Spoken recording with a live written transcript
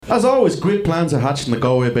As always, great plans are hatched in the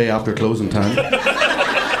Galway Bay after closing time.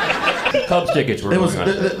 Cubs tickets were going on.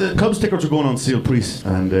 The Cubs tickets were going on sale price,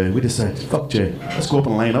 and we decided, fuck Jay, let's go up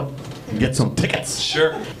and line up and get some tickets.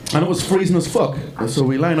 Sure. And it was freezing as fuck, so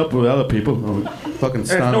we line up with other people and we fucking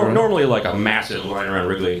stand around. Normally like a massive line around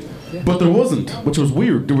Wrigley. But there wasn't, which was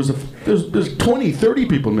weird. There's 20, 30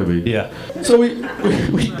 people maybe. Yeah. So we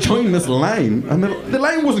joined this line, and the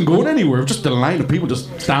line wasn't going anywhere. It was just a line of people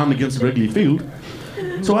just standing against Wrigley Field.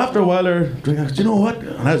 So after a while, they're drinking. I said, you know what?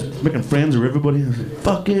 And I was making friends with everybody. I said,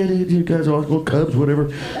 fuck it, you guys all go Cubs,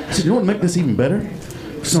 whatever. I said, you know what would make this even better?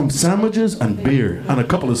 Some sandwiches and beer and a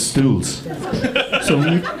couple of stools. So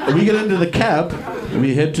we get into the cab, and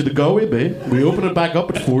we head to the Galway Bay. We open it back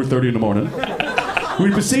up at 4:30 in the morning.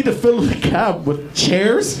 We proceed to fill the cab with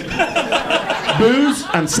chairs, booze,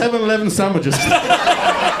 and 7-Eleven sandwiches. It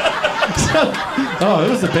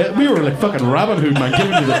was the best. We were like fucking Robin Hood, man,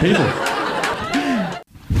 giving to the people.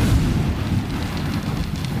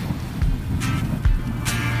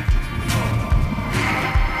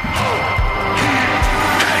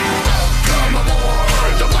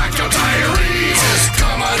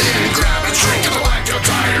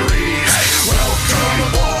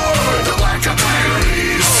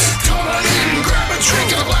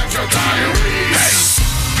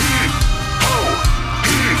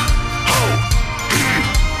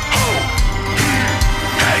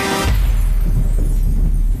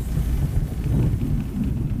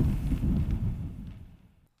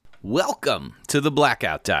 Welcome to the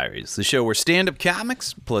Blackout Diaries, the show where stand-up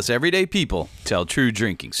comics plus everyday people tell true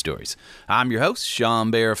drinking stories. I'm your host, Sean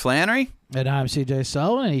Bear Flannery. And I'm CJ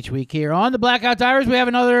Sullivan, and each week here on the Blackout Diaries, we have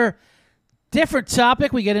another different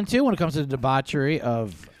topic we get into when it comes to the debauchery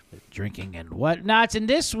of drinking and whatnots. And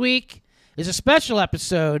this week is a special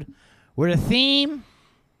episode where the theme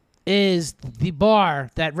is the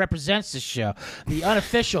bar that represents the show, the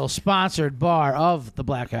unofficial sponsored bar of the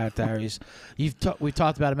Blackout Diaries. We've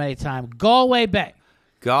talked about it many times. Galway Bay.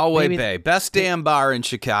 Galway Bay, best damn bar in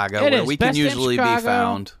Chicago, where we can usually be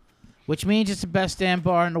found. Which means it's the best damn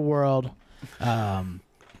bar in the world.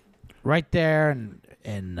 Right there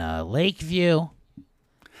in Lakeview.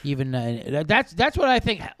 Even that's what I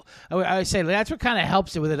think. I say that's what kind of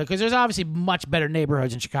helps it with it, because there's obviously much better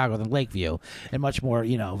neighborhoods in Chicago than Lakeview, and much more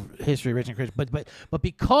history rich and Christian. But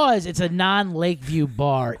because it's a non-Lakeview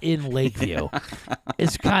bar in Lakeview,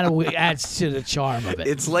 it's kind of adds to the charm of it.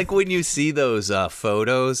 It's like when you see those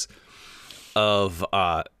photos of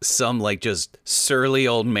some just surly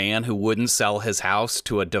old man who wouldn't sell his house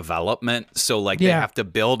to a development, so they have to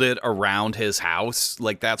build it around his house.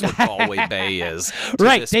 That's what Galway Bay is.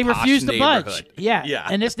 Right, they refuse to budge. Yeah.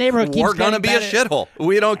 And this neighborhood keeps we're gonna be a shithole.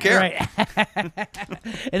 We don't care. Right.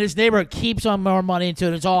 And this neighborhood keeps on more money into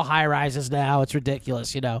it. It's all high rises now. It's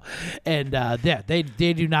ridiculous, And they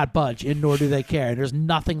do not budge, and nor do they care. And there's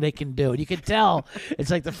nothing they can do. And you can tell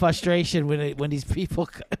it's like the frustration when these people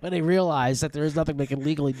when they realize that there is nothing they can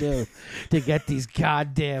legally do to get these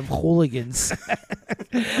goddamn hooligans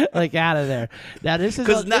out of there. Now this is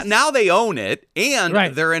because now they own it, and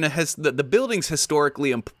they're in the building's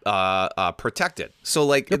historically protected,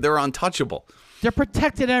 so they're untouchable. They're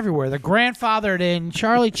protected everywhere. They're grandfathered in.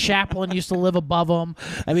 Charlie Chaplin used to live above them.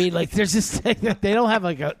 I mean, there's this thing that they don't have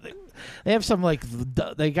they have some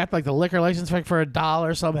they got the liquor license for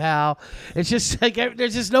 $1 somehow. It's just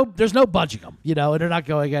there's no budging them, and they're not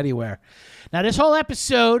going anywhere. Now this whole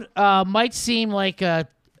episode might seem like an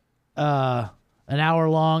hour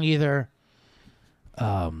long either.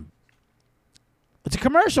 It's a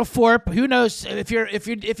commercial for it, but who knows if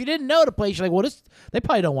you didn't know the place, you're like, well, they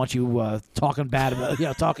probably don't want you talking bad about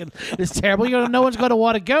talking it's terrible. No one's going to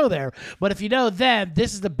want to go there. But if you know them,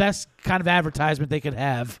 this is the best kind of advertisement they could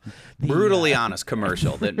have. Brutally honest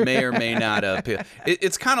commercial that may or may not appeal.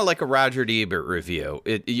 It's kind of like a Roger Ebert review.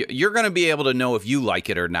 You're going to be able to know if you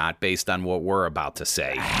like it or not based on what we're about to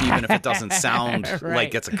say, even if it doesn't sound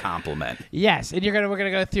like it's a compliment. Yes, and we're going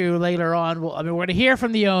to go through later on. We're going to hear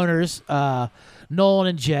from the owners. Nolan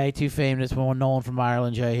and Jay, two famous. One Nolan from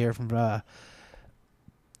Ireland, Jay here from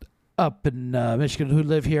up in Michigan, who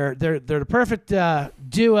live here. They're the perfect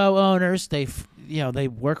duo owners. They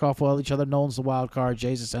work off well each other. Nolan's the wild card.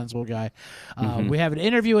 Jay's a sensible guy. We have an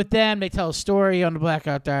interview with them. They tell a story on the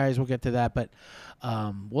Blackout Diaries. We'll get to that, but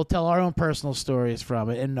we'll tell our own personal stories from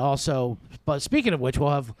it. And also, but speaking of which, we'll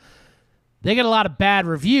have. They get a lot of bad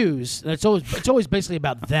reviews, and it's always basically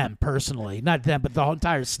about them personally, not them, but the whole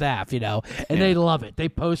entire staff, and they love it. They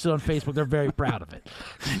post it on Facebook. They're very proud of it.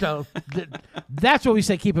 So that's what we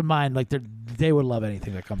say. Keep in mind, they would love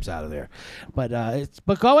anything that comes out of there. But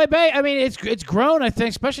Galway Bay, I mean, it's grown, I think,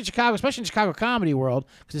 especially in Chicago comedy world,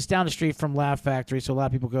 because it's down the street from Laugh Factory, so a lot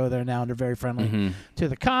of people go there now, and they're very friendly to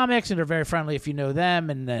the comics, and they're very friendly if you know them,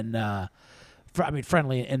 and then.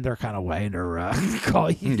 Friendly in their kind of way, and they're call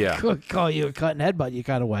you a cut and headbutt you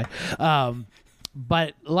kind of way.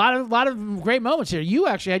 But a lot of great moments here. You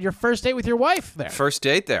actually had your first date with your wife there. First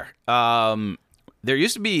date there. There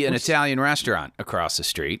used to be an Italian restaurant across the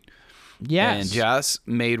street. Yes. And Jess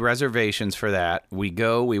made reservations for that. We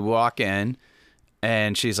walk in,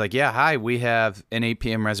 and she's like, yeah, hi, we have an 8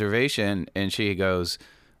 p.m. reservation. And she goes,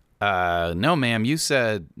 no, ma'am, you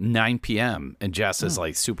said 9 p.m. And Jess is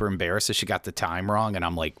like super embarrassed that she got the time wrong. And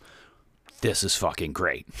I'm like, this is fucking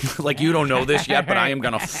great. Like, you don't know this yet, but I am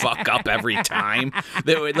going to fuck up every time.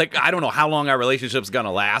 Like, I don't know how long our relationship's going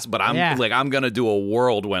to last, but I'm going to do a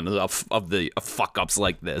whirlwind of the fuck ups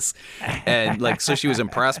like this. And like, so she was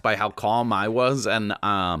impressed by how calm I was. And,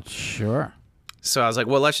 sure. So I was like,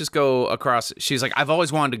 well, let's just go across. She's like, I've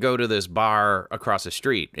always wanted to go to this bar across the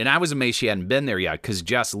street. And I was amazed she hadn't been there yet because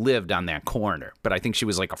Jess lived on that corner. But I think she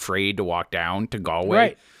was like afraid to walk down to Galway.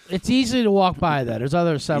 Right. It's easy to walk by that.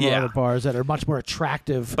 There's several other bars that are much more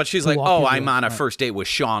attractive. But she's like, oh, I'm on a first date with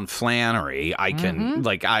Sean Flannery. I can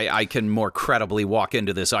I can more credibly walk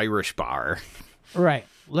into this Irish bar. Right.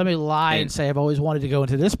 Let me lie and say I've always wanted to go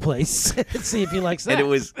into this place and see if he likes that. And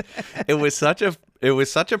it was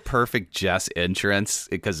such a perfect Jess entrance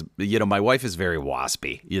because my wife is very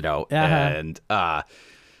waspy, and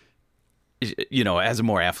has a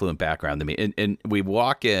more affluent background than me. And we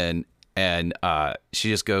walk in and she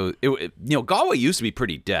just goes, Galway used to be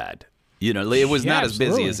pretty dead. It was not as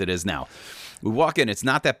busy as it is now. We walk in, it's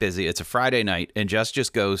not that busy. It's a Friday night, and Jess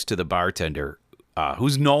just goes to the bartender,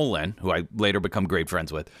 who's Nolan, who I later become great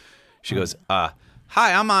friends with. She goes, hi,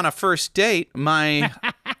 I'm on a first date. My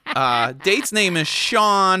date's name is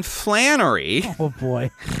Sean Flannery. Oh,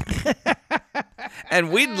 boy.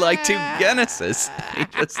 And we'd like 2 Guinnesses. He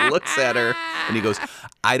just looks at her, and he goes,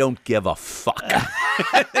 I don't give a fuck.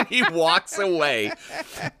 And he walks away.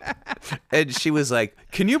 And she was like,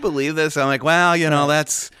 can you believe this? I'm like, well,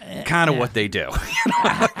 that's kind of what they do.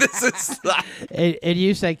 This is and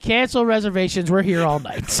you say, cancel reservations. We're here all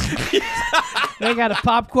night. They got a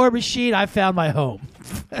popcorn machine. I found my home.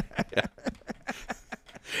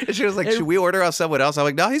 And she was like, should we order us someone else? I'm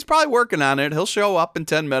like, no, he's probably working on it. He'll show up in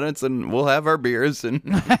 10 minutes and we'll have our beers. And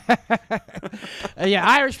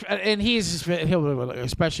Irish, and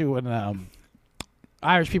especially when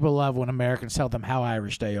Irish people love when Americans tell them how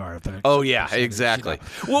Irish they are. Oh, yeah, exactly.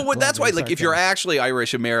 Well, that's why, like, if you're actually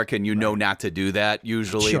Irish American, not to do that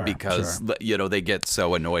usually because, they get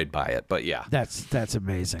so annoyed by it. But, yeah. That's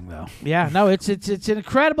amazing, though. Yeah, no, it's an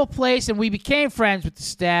incredible place, and we became friends with the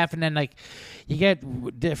staff, and then, like, you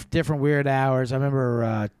get different weird hours. I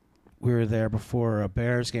remember we were there before a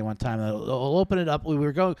Bears game one time. I'll open it up. We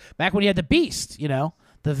were going back when you had the Beast, the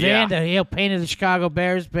van that painted the Chicago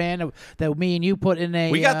Bears band that me and you put in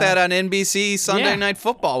a. We got that on NBC Sunday Night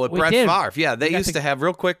Football with Brett Favre. Yeah, they used to have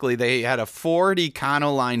real quickly. They had a Ford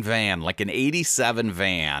Econoline van, like an '87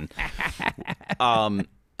 van, and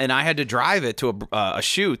I had to drive it to a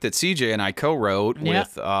shoot that CJ and I co-wrote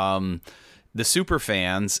with the super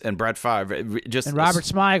fans and Brett Favre, and Robert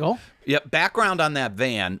Smigel. Yep. Background on that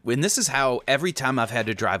van, and this is how every time I've had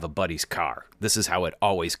to drive a buddy's car, this is how it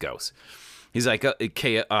always goes. He's like,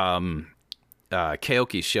 Keoki's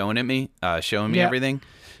showing me everything,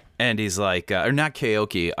 and he's like, or not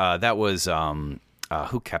Keoki, that was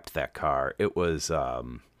who kept that car? It was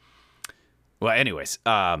well, anyways,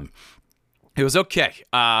 it was okay.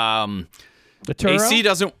 AC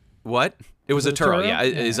doesn't what? It was a Turo, yeah.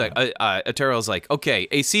 He's like, Turo's like, okay,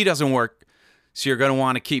 AC doesn't work, so you're going to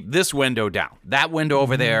want to keep this window down. That window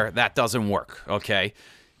over there, that doesn't work, okay?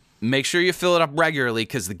 Make sure you fill it up regularly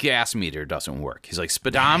because the gas meter doesn't work. He's like,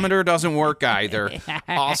 speedometer doesn't work either.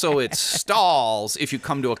 Also, it stalls if you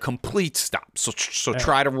come to a complete stop. So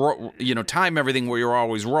try to, time everything where you're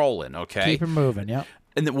always rolling, okay? Keep it moving, yep.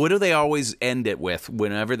 And then what do they always end it with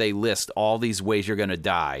whenever they list all these ways you're going to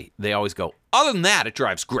die? They always go, other than that, it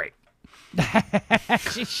drives great.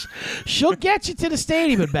 She'll get you to the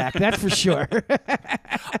stadium and back, that's for sure.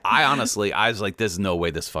 I was like, there's no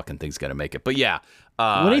way this fucking thing's going to make it. But yeah.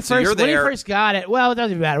 When he first got it, well, it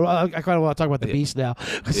doesn't matter. Well, I kind of want to talk about the Beast now.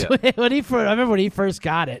 Yeah. I remember when he first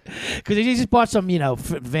got it, because he just bought some,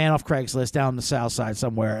 van off Craigslist down the south side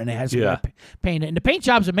somewhere, and it has paint. And the paint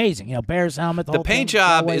job's amazing. Bears helmet. The paint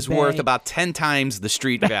job is worth about 10 times the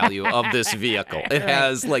street value of this vehicle. It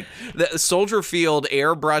has like the Soldier Field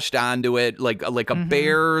airbrushed onto it, like a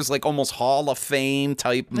Bears, like almost Hall of Fame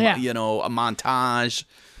type, a montage.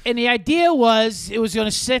 And the idea was it was going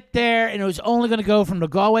to sit there, and it was only going to go from the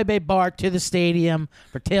Galway Bay bar to the stadium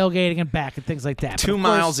for tailgating and back and things like that. 2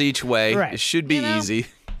 miles each way. Right. It should be easy.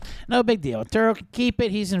 No big deal. Turo can keep it.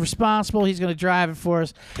 He's responsible. He's going to drive it for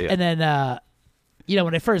us. Yeah. And then,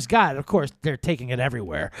 when they first got it, of course, they're taking it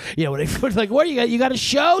everywhere. When they were like, "What you got a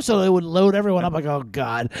show?" So they would load everyone up. Like, oh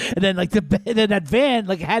god! And then then that van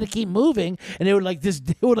had to keep moving, and they would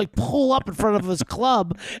it would pull up in front of this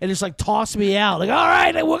club and just toss me out. Like, all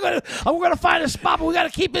right, we're gonna find a spot, but we got to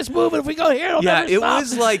keep this moving. If we go here, it'll never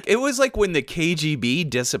stop. It was like when the KGB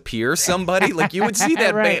disappears somebody. You would see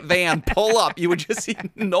that right. van pull up. You would just see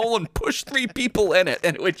Nolan push 3 people in it,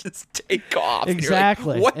 and it would just take off.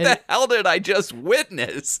 Exactly. What the hell did I just witness?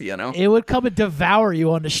 It would come and devour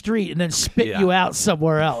you on the street and then spit you out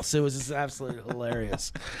somewhere else. It was just absolutely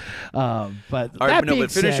hilarious. But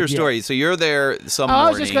finish your story. Yeah. So you're there some morning. I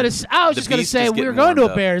was just gonna say we were going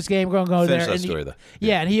to a Bears game. We're going to go finish there. That story, though.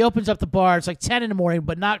 Yeah, and he opens up the bar. It's 10 in the morning,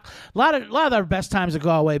 but not a lot of our best times at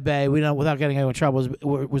Galway Bay. We know without getting anyone in trouble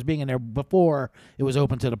was being in there before it was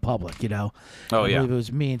open to the public. Oh yeah. I believe it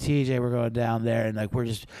was me and TJ. We're going down there, and we're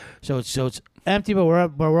just so it's empty, but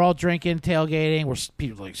we're all drinking, tailgating.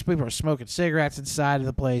 People are smoking cigarettes inside of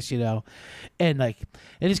the place, and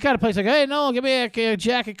he's got a place hey, no, give me a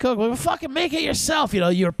Jack and Coke. Well, fucking make it yourself.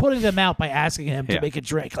 You're putting them out by asking him to make a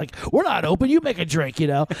drink. We're not open, you make a drink.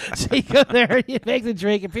 So you go there, you make the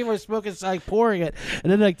drink, and people are smoking, pouring it,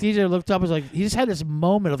 and then TJ looked up, and he just had this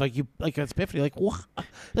moment of an epiphany, what,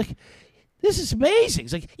 this is amazing.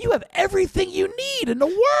 It's you have everything you need in the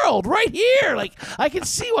world right here. I can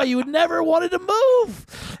see why you would never wanted to move.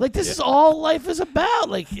 This is all life is about.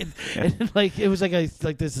 It was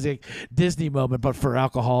this is a Disney moment, but for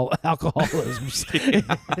alcoholism.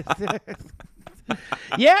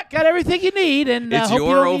 Yeah, got everything you need, and it's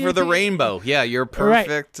your over the rainbow. Yeah, you're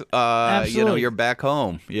perfect. Right. You're back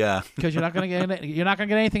home. Yeah, because you're not gonna get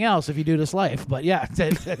anything else if you do this life. But yeah,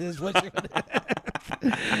 that is what you're gonna.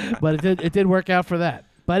 But it did work out for that.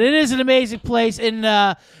 But it is an amazing place, and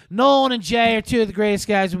Nolan and Jay are 2 of the greatest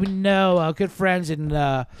guys we know, good friends, and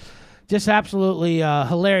just absolutely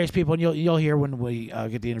hilarious people. And you'll hear when we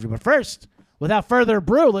get the interview. But first, without further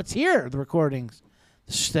ado, let's hear the recordings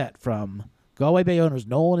set from Galway Bay owners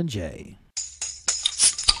Nolan and Jay.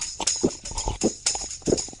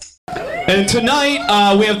 And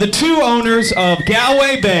tonight we have the 2 owners of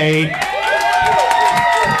Galway Bay,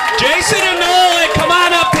 Jason and Nolan. Come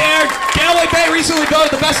on up here. Galway Bay recently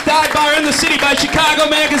voted the best dive bar in the city by Chicago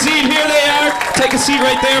Magazine. Here they are. Take a seat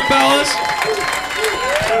right there, fellas.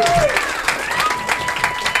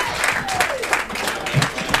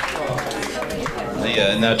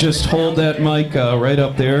 Yeah, now just hold that mic right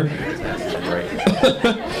up there.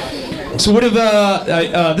 So what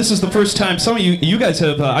have this is the first time some of you guys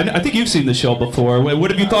have I think you've seen the show before.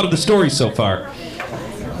 What have you thought of the story so far?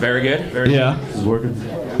 Very good. Very good. It's working.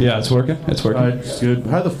 Yeah, it's working. It's working. It's good.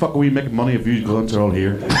 How the fuck are we making money if you guns are all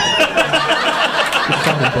here?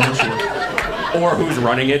 Or who's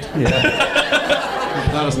running it? Yeah.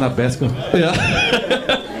 That is not Besco. Yeah.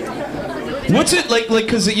 What's it like?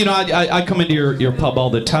 Because I come into your pub all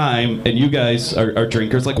the time, and you guys are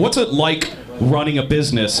drinkers. What's it like running a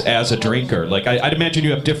business as a drinker? I'd imagine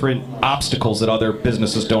you have different obstacles that other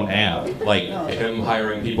businesses don't have. Like him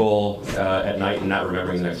hiring people at night and not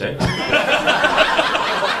remembering the next day.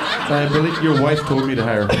 I believe your wife told me to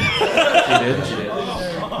hire her. She did.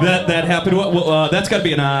 That happened. Well, that's got to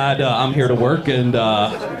be an odd. I'm here to work, and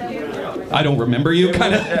I don't remember you.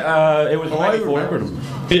 Kind of. It was I remembered him.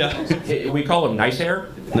 Yeah. We call him Nice Hair.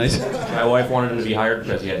 Nice. My wife wanted him to be hired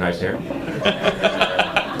because he had nice hair.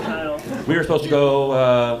 We were supposed to go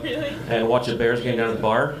and watch a Bears game down at the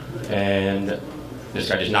bar, and this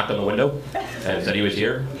guy just knocked on the window and said he was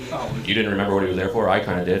here. You didn't remember what he was there for. I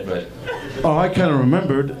kind of did, but... Oh, I kind of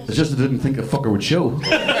remembered. It's just I didn't think a fucker would show. So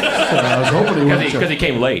I was hoping he would. Because he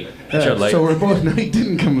came late. Showed late. So we're both... No, he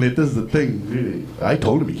didn't come late. This is the thing, really. I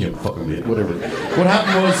told him he came fucking late, whatever. What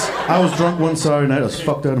happened was, I was drunk one Saturday night. I was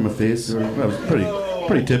fucked out of my face. I was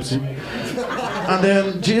pretty tipsy. And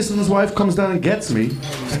then Jason's wife comes down and gets me.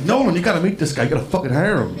 She's like, Nolan, you gotta meet this guy. You gotta fucking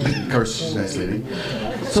hire him. Of course, she's a nice lady.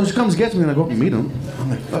 So she comes and gets me, and I go up and meet him. I'm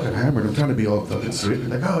like, fucking hammered. I'm trying to be all fucking sweet.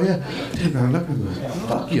 Like, oh yeah. Dude, man, look at this.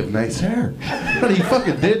 Fuck, you have nice hair. But he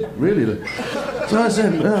fucking did, really. So I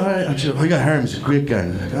said, all right. And she said, oh, you gotta hire him. He's a great guy.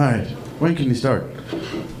 I'm like, all right. When can you start?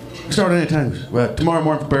 Start anytime. Well, tomorrow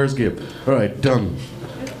morning for Bears game. All right, done.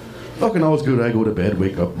 Fucking always good. I go to bed,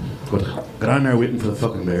 wake up. But got on there waiting for the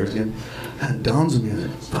fucking Bears game. And it dawns on me, I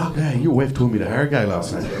said, fuck, hey, your wife told me to hire a guy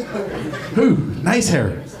last night. Who? Nice hair.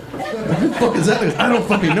 Who the fuck is that? I don't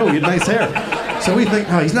fucking know, he had nice hair. So we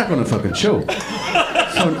think, oh, he's not going to fucking show.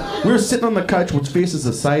 So we were sitting on the couch, which faces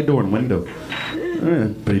a side door and window.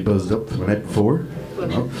 Pretty buzzed up the night before. You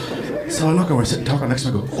know? So I look and we're sitting talking next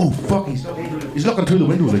to me. I go, oh fuck, he's looking through the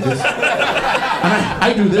window like this. And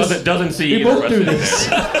I do this. Doesn't see. We both do this.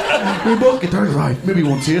 We both get there. Right, maybe he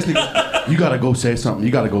won't see us. You gotta go say something.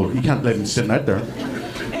 You gotta go. You can't let him sitting out there.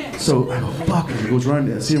 So I go, fuck. And he goes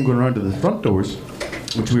around. I see him going around to the front doors,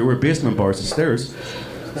 which we were basement bars and stairs.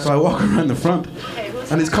 So I walk around the front,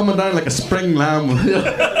 and he's coming down like a spring lamb,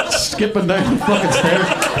 skipping down the fucking stairs.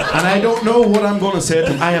 And I don't know what I'm going to say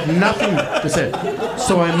to him. I have nothing to say.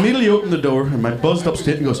 So I immediately open the door, and my buzzed up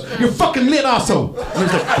state and goes, "You're fucking late, asshole." And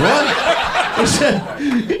he's like, "What?" I said,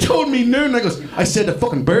 "You told me noon." I said, "The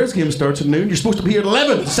fucking Bears game starts at noon. You're supposed to be here at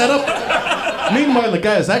 11. Set up." Meanwhile, the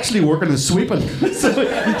guy is actually working and sweeping.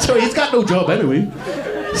 so he's got no job anyway.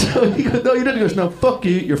 So he goes, "No, you didn't." He goes, "No, fuck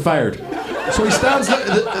you. You're fired." So he stands,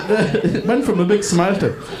 it went from a big smile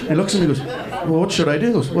to, he looks at me and goes, "Well, what should I do?"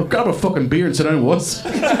 He goes, "Well, grab a fucking beer and sit down with us."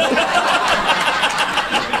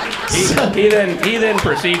 He then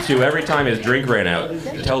proceeds to, every time his drink ran out,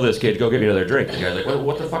 to tell this kid, "Go get me another drink." The guy's like,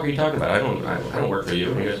 what the fuck are you talking about? I don't work for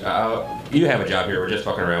you. And he goes, "You have a job here. We're just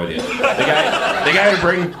fucking around with you." The guy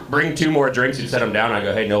would bring 2 more drinks. He'd set them down. I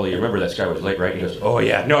go, "Hey, Nolan, you remember this guy was late, right?" And he goes, "Oh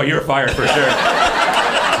yeah, no, you're fired for sure."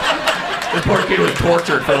 This poor kid was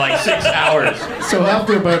tortured for like 6 hours. So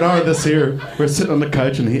after about an hour this here, we're sitting on the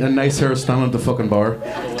couch and a nice hair standing at the fucking bar.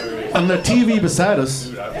 And the TV beside us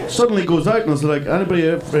suddenly goes out, and I was like, anybody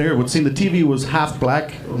over here would see the TV was half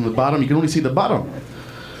black on the bottom. You can only see the bottom.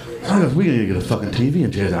 So I go, "We need to get a fucking TV."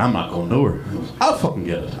 And Jay said, "I'm not going nowhere." I goes, "I'll fucking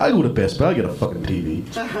get it. I'll go to Best Buy, I'll get a fucking TV.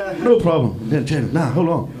 No problem." And then Jay goes, "Nah, hold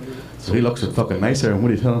on." So he looks at fucking nice hair, and what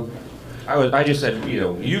do you tell him? I just said,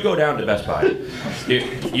 you go down to Best Buy.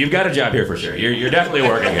 You've got a job here for sure. You're definitely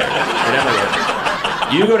working here. You're definitely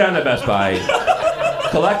working. You go down to Best Buy,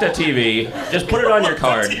 collect a TV, just put it on your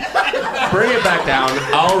card, bring it back down.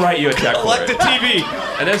 I'll write you a check for it. Collect the TV.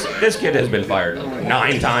 And this kid has been fired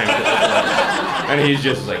 9 times, and he's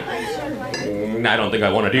just like, I don't think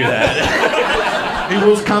I want to do that. He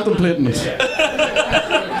was contemplating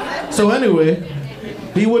it. So anyway,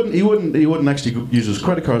 he wouldn't actually use his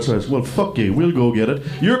credit card. So I said, "Well, fuck you. We'll go get it.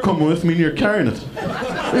 You're coming with me and you're carrying it."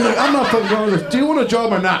 He's like, "I'm not fucking going with this. Do you want a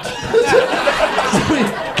job or not?"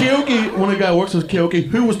 Keoki, one of the guy who works with Keoki,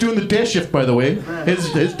 who was doing the day shift, by the way, his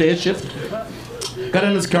day shift, got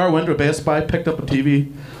in his car, went to a Best Buy, picked up a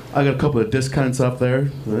TV. I got a couple of discounts off there,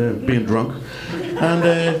 being drunk. And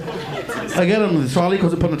I get him the trolley,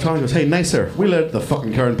 goes to put in the trolley, goes, "Hey, nice sir, we'll let the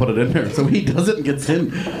fucking car and put it in there." So he does it and gets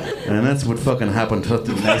in. And that's what fucking happened to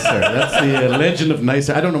the nice sir. That's the legend of nice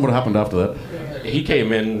sir. I don't know what happened after that. He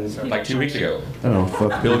came in like 2 weeks ago. Oh,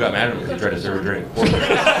 fuck. Bill got mad at him because he tried to serve a drink.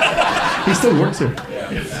 He still works here.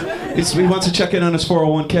 He wants to check in on his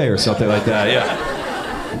 401k or something like that, yeah.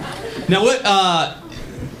 Now what,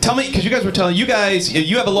 tell me, because you guys were telling, you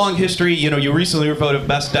have a long history, you recently were voted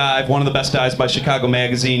Best Dive, one of the best dives by Chicago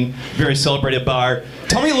Magazine, very celebrated bar.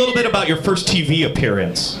 Tell me a little bit about your first TV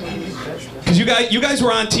appearance. Because you guys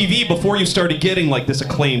were on TV before you started getting like this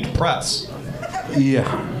acclaimed press. Yeah.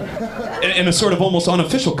 In a sort of almost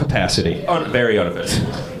unofficial capacity. Very unofficial.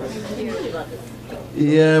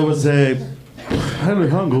 Yeah, it was how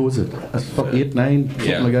long ago was it? 8, 9,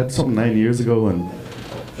 something like that, something 9 years ago. And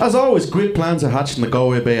as always, great plans are hatched in the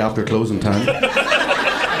Galway Bay after closing time.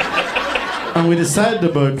 And we decided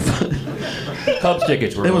about Cubs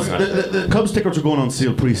tickets were going on. The Cubs tickets were going on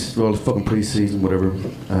sale pre-season, whatever.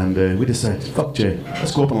 And we decided, fuck Jay,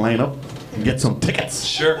 let's go up and line up and get some tickets.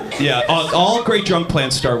 Sure. Yeah. All great drunk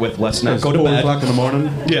plans start with let's not go to bed. 4 o'clock in the morning.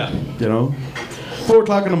 Yeah. 4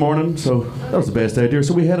 o'clock in the morning. So that was the best idea.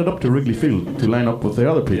 So we headed up to Wrigley Field to line up with the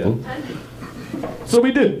other people. Yeah. So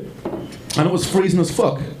we did. And it was freezing as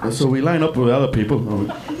fuck. So we line up with the other people and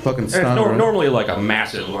we fucking stand around. Normally like a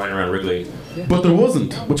massive line around Wrigley. But there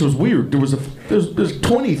wasn't, which was weird. There's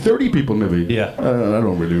 20, 30 people maybe. Yeah. I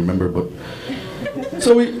don't really remember, but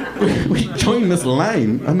so we joined this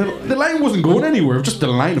line, and the line wasn't going anywhere. It was just a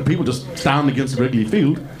line of people just standing against Wrigley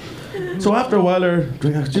Field. So after a while, they're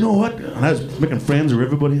drinking. I said, "You know what?" And I was making friends with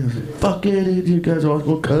everybody. I said, "Fuck it, you guys all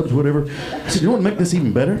go Cubs, whatever." I said, "You know what would make this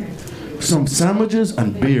even better? Some sandwiches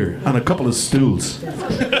and beer and a couple of stools."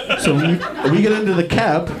 So we get into the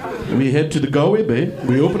cab, and we head to the Galway Bay.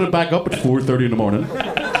 We open it back up at 4:30 in the morning.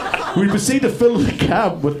 We proceed to fill the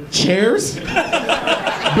cab with chairs,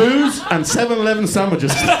 booze, and 7-Eleven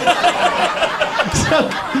sandwiches. It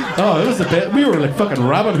was the best. We were like fucking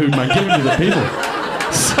Robin Hood, man, giving to the people.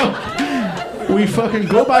 So we fucking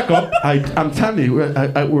go back up. I'm telling you,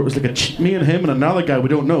 it was like me and him and another guy we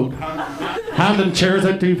don't know. handing chairs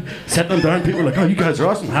out to you, setting them down. People were like, oh, you guys are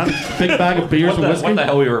awesome. Hand big bag of beers and whiskey. What the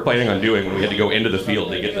hell we were planning on doing when we had to go into the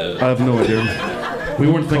field to get the... I have no idea. We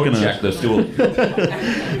weren't thinking of check the stool.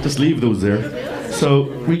 Just leave those there.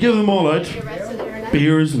 So we give them all out.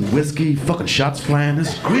 Beers and whiskey, fucking shots flying.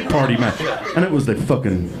 This is a great party, man. And it was like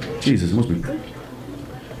fucking, Jesus, it must be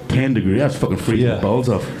 10 degrees. I was fucking freezing the balls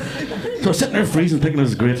off. So I was sitting there freezing, thinking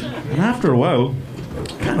this is great. And after a while,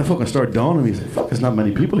 kind of fucking started dawning on me. Like, fuck, there's not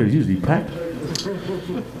many people here. It's usually packed.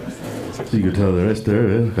 So you could tell the rest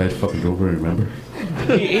there. The guys fucking don't really remember.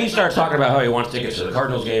 He starts talking about how he wants tickets to the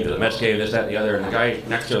Cardinals game, to the Mets game, this, that, and the other. And the guy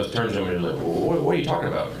next to us turns to him and is like, what are you talking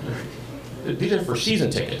about? These are for season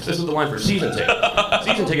tickets. This is the line for season tickets.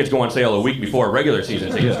 Season tickets go on sale a week before regular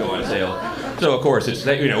season tickets go on sale. So of course it's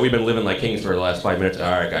we've been living like kings for the last 5 minutes. All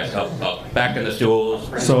right, guys, up, back in the stools.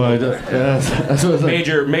 So that's what I was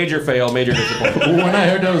like, major fail, major disappointment. when I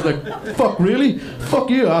heard that, I was like, fuck, really? Fuck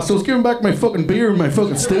you, assholes. Give him back my fucking beer and my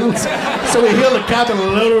fucking stools. So we hailed the cab and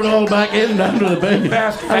loaded it all back in down to the bay.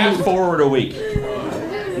 Fast forward a week.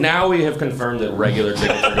 Now we have confirmed that regular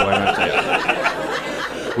tickets are going on sale.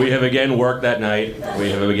 We have again worked that night. We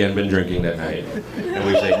have again been drinking that night. And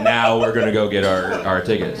we say, now we're going to go get our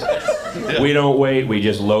tickets. We don't wait. We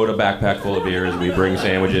just load a backpack full of beers. We bring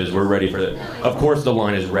sandwiches. We're ready for it. Of course, the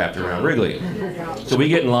line is wrapped around Wrigley. So we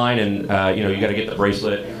get in line and, you got to get the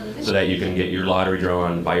bracelet so that you can get your lottery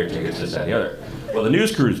drawn, buy your tickets, this, that, and the other. Well, the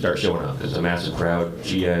news crews start showing up. There's a massive crowd.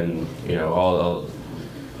 GN, all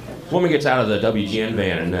woman gets out of the WGN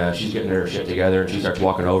van and she's getting her shit together and she starts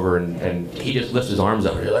walking over and he just lifts his arms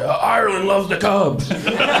up and he's like, Ireland loves the Cubs.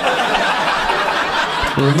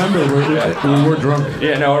 Remember, we were drunk.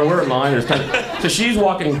 Yeah, no, we're in line. So she's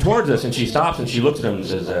walking towards us and she stops and she looks at him and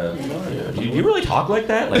says, do you really talk like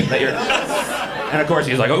that? Like that you're... And of course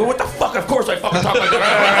he's like, oh, what the fuck? Of course I fucking talk like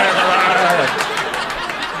that.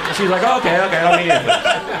 And she's like, okay, I'll meet you.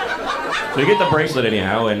 So we get the bracelet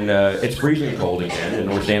anyhow, and it's freezing cold again, and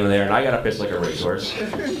we're standing there, and I got to piss like a racehorse. So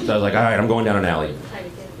I was like, all right, I'm going down an alley.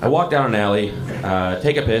 I walk down an alley,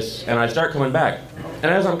 take a piss, and I start coming back. And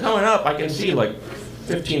as I'm coming up, I can see like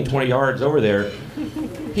 15, 20 yards over there,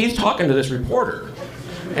 he's talking to this reporter.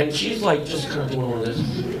 And she's like just kind of doing all this.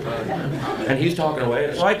 And he's talking away.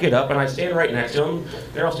 And so I get up, and I stand right next to him.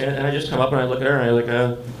 They're all standing, and I just come up, and I look at her, and I'm like,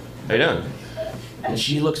 how you doing? And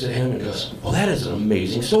she looks at him and goes, well, that is an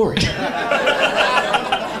amazing story. And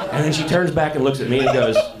then she turns back and looks at me and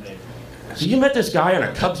goes, so you met this guy on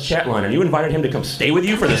a Cubs chat line and you invited him to come stay with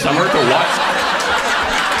you for the summer to watch?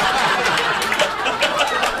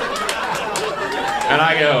 And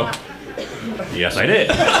I go, yes, I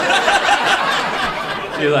did.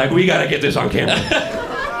 She's like, we got to get this on camera.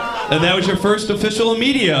 And that was your first official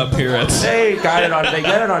media appearance. They got it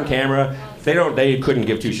on camera. They couldn't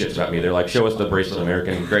give two shits about me. They're like, show us the bracelet,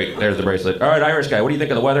 American. Great, there's the bracelet. All right, Irish guy, what do you think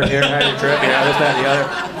of the weather here? How's your trip? This, that, and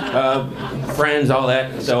the other. Friends, all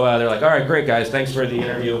that. So they're like, all right, great, guys. Thanks for the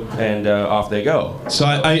interview. And off they go. So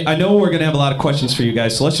I know we're going to have a lot of questions for you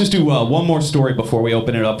guys. So let's just do one more story before we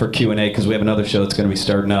open it up for Q&A, because we have another show that's going to be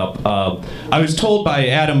starting up. I was told by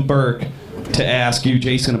Adam Burke to ask you,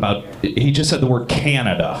 Jason, about, he just said the word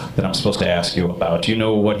Canada that I'm supposed to ask you about. Do you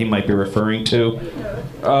know what he might be referring to?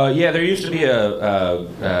 Yeah, there used to be a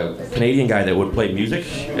Canadian guy that would play music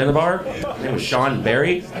in the bar. His name was Sean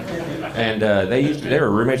Barry, and they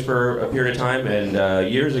were roommates for a period of time.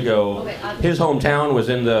 And years ago, his hometown was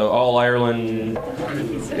in the All Ireland.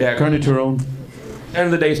 Yeah, County Tyrone.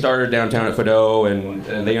 And the day started downtown at Fido, and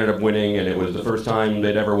they ended up winning, and it was the first time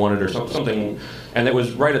they'd ever won it or something. And it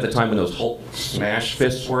was right at the time when those Hulk smash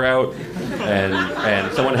fists were out,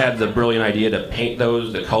 and someone had the brilliant idea to paint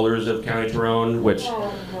those the colors of County Tyrone, which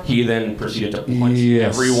he then proceeded to punch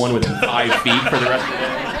everyone within 5 feet for the rest of the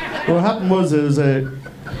day. What happened was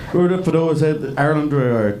we were at Fido, Ireland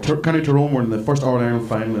or County Tyrone were in the first All Ireland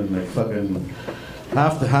final, and like fucking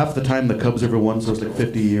half the time the Cubs ever won, so it's like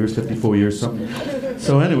 50 years, 54 years, something.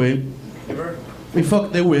 So anyway,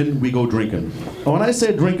 they win, we go drinking. And when I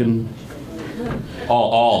say drinking,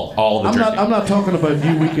 all the drinking. I'm not talking about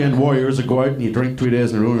you weekend warriors that go out and you drink 3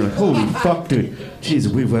 days in a row and you're like, holy fuck, dude. Jeez,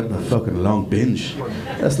 we've went on a fucking long binge.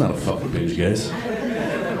 That's not a fucking binge, guys.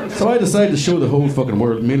 So I decided to show the whole fucking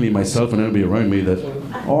world, mainly myself and everybody around me, that,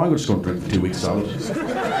 I'm just going to drink for 2 weeks solid.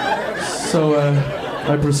 So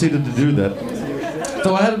I proceeded to do that.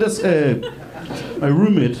 So I had this, my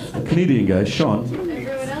roommate, a Canadian guy, Sean,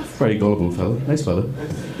 very gullible fella, nice fella.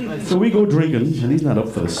 So we go drinking, and he's not up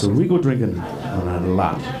for this, so we go drinking a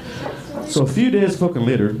lot. So a few days fucking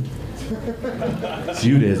later,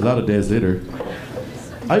 a lot of days later,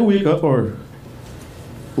 I wake up, or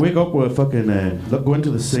wake up with fucking go into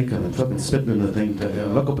the sink and I'm fucking spitting in the thing.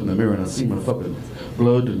 Look up in the mirror and I see my fucking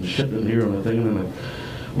blood and shit in here on the thing, and I'm like,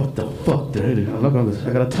 what the fuck did I do? I look on this.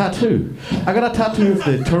 I got a tattoo. I got a tattoo of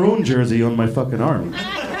the Tyrone jersey on my fucking arm.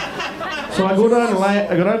 So I go down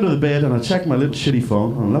to the bed and I check my little shitty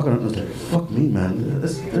phone and I'm looking at it and I was like, fuck me, man.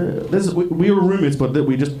 We were roommates, but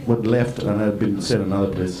we just went left and I'd been sent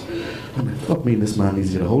another place. I'm like, fuck me, this man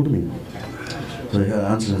needs to get a hold of me. So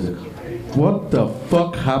I answered and I was like, what the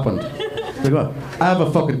fuck happened? Like, what? I have a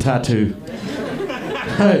fucking tattoo.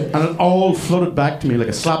 And it all flooded back to me like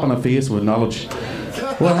a slap on the face with knowledge.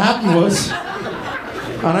 What happened was,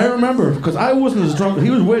 and I remember, because I wasn't as drunk,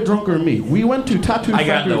 he was way drunker than me. We went to tattoo I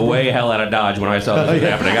got the way hell out of Dodge when I saw this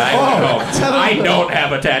happening. I don't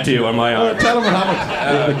have a tattoo on my arm. Tell him what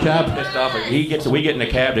happened. The cab. Pissed off. We get in the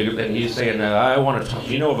cab and he's saying, I want to talk.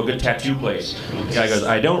 Do you know of a good tattoo place? The guy goes,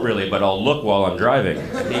 I don't really, but I'll look while I'm driving.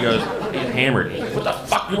 He goes, he's hammered. What the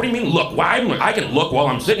fuck? What do you mean look? Why? I can look while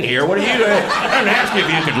I'm sitting here. What are you doing? I didn't ask you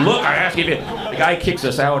if you could look. I asked you if you... The guy kicks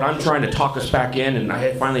us out. I'm trying to talk us back in, and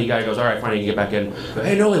finally the guy goes, all right, fine, you can get back in.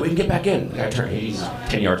 Hey, Nolan, we can get back in. The guy he's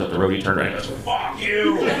 10 yards up the road. He turned around and goes, fuck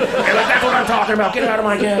you. And that's what I'm talking about. Get out of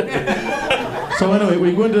my head. So anyway,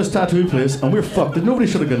 we go into this tattoo place, and we're fucked. Nobody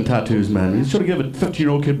should have gotten tattoos, man. You should have given a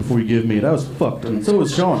 15-year-old kid before you gave me. That was fucked, and so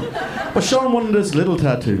was Sean. But Sean wanted this little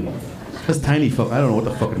tattoo. This tiny fuck. I don't know what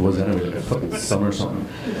the fuck it was anyway, like a fucking sun or something.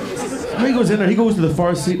 And he goes in there, he goes to the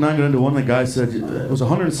far seat, and I got into one. The guy said it was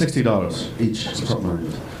 $160 each, or something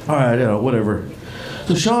like that. All right, yeah, whatever.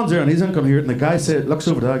 So Sean's there, and he's gonna come here, and the guy looks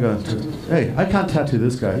over to that guy and says, hey, I can't tattoo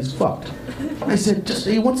this guy. He's fucked. I said,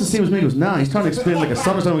 he wants the same as me. He goes, nah, he's trying to explain like a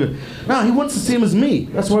son or something. He goes, nah, he wants the same as me.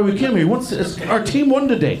 That's why we came here. Our team won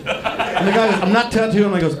today. And the guy goes, I'm not tattooing.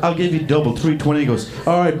 And I goes, I'll give you double, 320. He goes,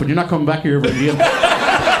 all right, but you're not coming back here ever again.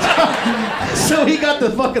 So he got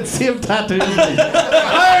the fucking same tattoo as me.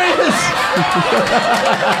 There he is.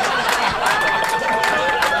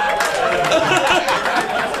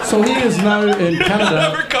 So he is now in Canada.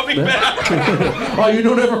 Never coming back. Oh, you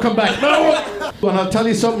don't ever come back. No. And I'll tell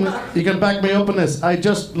you something, you can back me up on this. I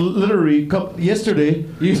just literally, yesterday,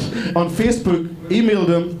 on Facebook, emailed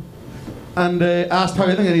him and asked how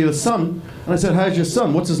you think. And he had a son. And I said, how's your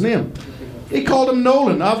son? What's his name? He called him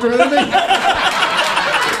Nolan after everything.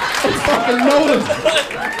 It's fucking Nolan.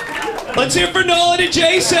 Let's hear for Nolan and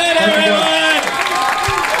Jason, everyone.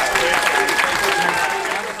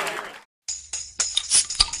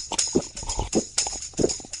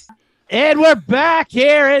 And we're back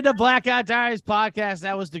here in the Blackout Diaries podcast.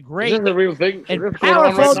 That was the great. Is this a real thing? And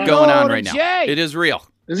powerful What's going on Nolan right now? Jay It is real.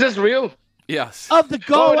 Is this real? Yes. of the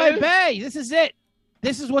Galway it is? Bay. This is it.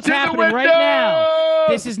 This is what's To the happening right window! now.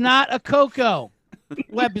 This is not a Coco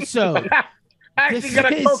webisode. I actually This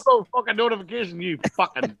got a is- Coco fucking notification, you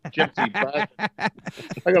fucking gypsy bastard.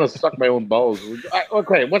 I gotta suck my own balls.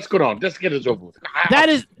 Okay, what's going on? Just get it over with. That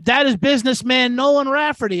is businessman Nolan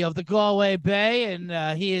Rafferty of the Galway Bay,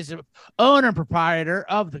 and he is owner and proprietor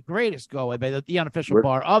of the greatest Galway Bay, the unofficial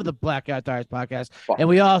bar of the Blackout Diaries podcast. And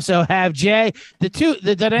we also have Jay,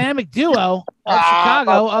 the dynamic duo of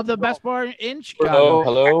Chicago, of the best bar in Chicago.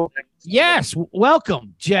 Hello. Yes,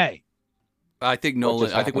 welcome, Jay. I think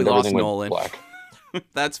Nolan. I think we Everything lost went Nolan. black.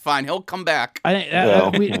 That's fine. He'll come back. I think Yeah.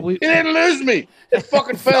 we You didn't lose me. It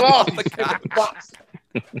fucking fell off. The guy.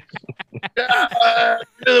 To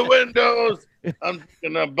the windows. I'm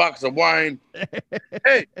drinking a box of wine.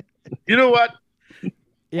 Hey, you know what?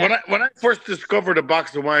 Yeah. When I first discovered a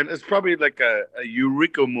box of wine, it's probably like a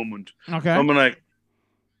eureka moment. Okay. I'm like,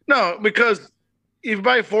 no, because if you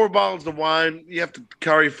buy 4 bottles of wine, you have to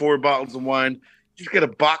carry 4 bottles of wine. You just get a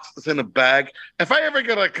box that's in a bag. If I ever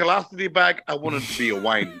get a Colosity bag, I want it to be a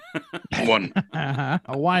wine one. A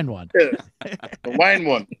wine one. Yeah. A wine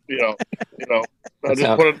one. You know. I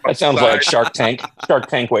just put it on my That sounds side. like Shark Tank. Shark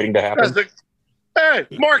Tank waiting to I happen. was like, hey,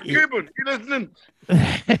 Mark Cuban, you listening?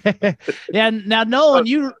 Yeah. Now, Nolan,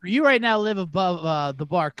 you right now live above the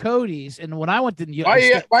bar Cody's, and when I went to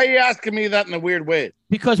Why are you asking me that in a weird way?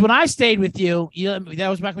 because when I stayed with you, that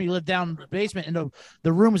was back when you lived down in the basement, and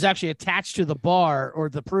the room was actually attached to the bar or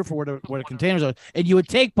the proof or where the containers are, and you would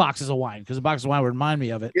take boxes of wine because the boxes of wine would remind me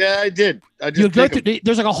of it. Yeah, I did. I You just go take through.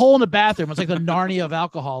 There's like a hole in the bathroom. It's like the Narnia of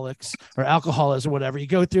alcoholics or alcoholics or whatever. You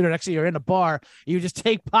go through there. Next thing you're in a bar. You would just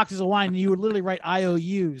take boxes of wine and you would literally write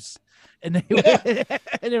IOUs. And they,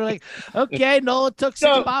 and they were like, okay, Nolan took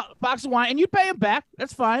 6 boxes of wine, and you pay him back.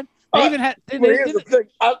 That's fine. They even had. Well, here's the thing.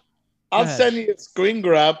 I'll ahead. send you a screen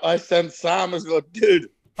grab. I sent Sam and go, dude,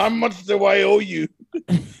 how much do I owe you?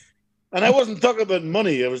 And I wasn't talking about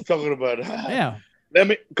money. I was talking about yeah.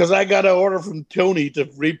 because I got an order from Tony to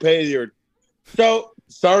repay your. So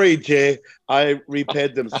Sorry, Jay. I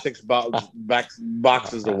repaid them 6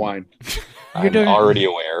 boxes of wine. I'm already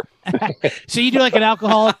aware. So you do like an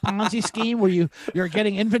alcoholic Ponzi scheme where you're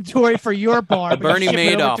getting inventory for your bar. but Bernie you ship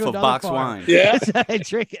it over Madoff to of another box bar. wine. Yeah.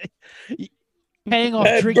 Drink it. Paying off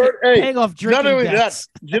Hey, drinking. Bert, hey, paying off Not drinking only debts.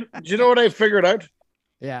 that, do you know what I figured out?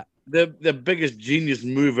 Yeah. The biggest genius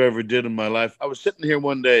move I ever did in my life. I was sitting here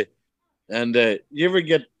one day, and you ever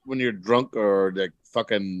get when you're drunk or like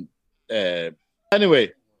fucking.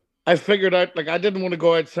 Anyway, I figured out like I didn't want to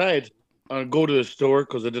go outside and go to the store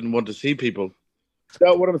because I didn't want to see people.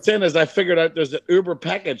 So what I'm saying is I figured out there's an Uber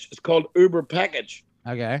package. It's called Uber package.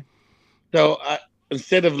 Okay. So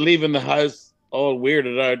instead of leaving the house all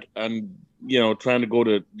weirded out and trying to go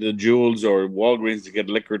to the Jewels or Walgreens to get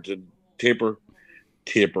liquor to taper.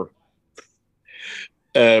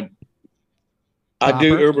 I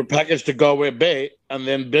do Uber package to Galway Bay, and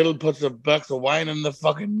then Bill puts a box of wine in the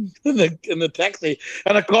fucking in the taxi,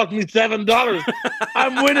 and it cost me $7.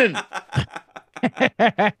 I'm winning.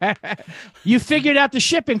 You figured out the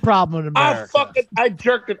shipping problem in America. I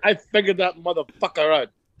jerked it. I figured that motherfucker out.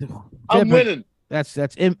 I'm winning. That's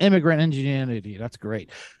immigrant ingenuity. That's great.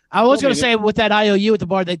 I was going to say with that IOU at the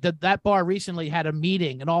bar, that bar recently had a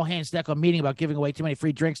meeting, an all hands deck on meeting about giving away too many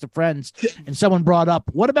free drinks to friends. And someone brought up,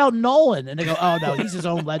 what about Nolan? And they go, oh no, he's his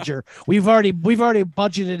own ledger. We've already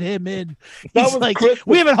budgeted him in. He's like,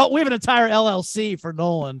 we have an entire LLC for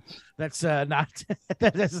Nolan. That's that's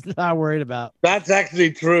not worried about. That's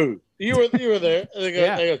actually true. You were there. They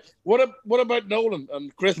go, what about Nolan?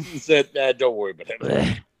 And Kristen said, don't worry about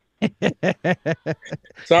it.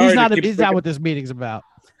 Sorry, he's not what this meeting's about.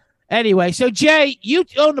 Anyway, so Jay, you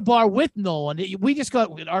own the bar with Nolan.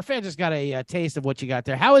 Our fans just got a taste of what you got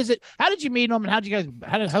there. How is it? How did you meet him? And how's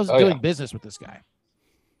it doing business with this guy?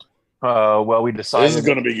 Well, we decided this is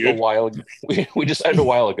going to be good. a while ago. We decided a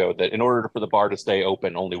while ago that in order for the bar to stay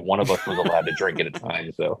open, only one of us was allowed to drink at a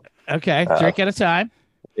time. So okay, drink at a time.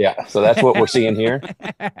 Yeah, so that's what we're seeing here.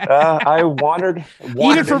 I wandered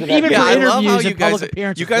even for interviews and public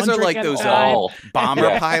appearances. You guys are like those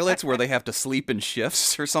bomber pilots where they have to sleep in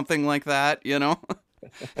shifts or something like that,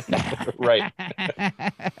 Right.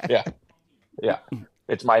 Yeah.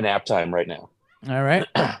 It's my nap time right now. All right.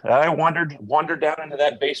 I wandered down into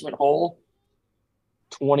that basement hole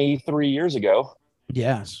 23 years ago.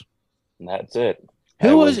 Yes. And that's it.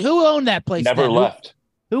 Who owned that place? Never left.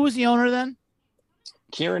 Who was the owner then?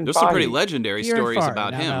 Kieran. There's some pretty legendary stories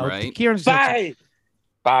about him, right? Kieran's Bahi.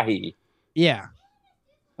 Yeah.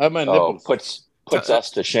 Puts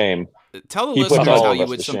us to shame. Tell the listeners how you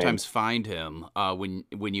would sometimes find him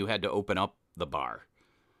when you had to open up the bar.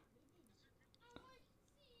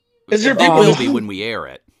 Is there it will be when we air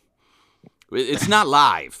it. It's not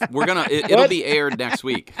live. It'll be aired next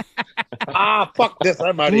week. Fuck this.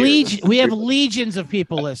 I'm out of here. We have legions of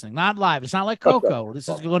people listening, not live. It's not like Coco. This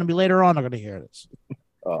is going to be later on. They're going to hear this.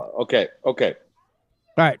 Okay. All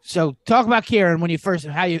right. So talk about Kieran when you first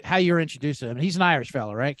how you're introduced to him. He's an Irish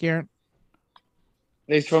fellow, right, Kieran?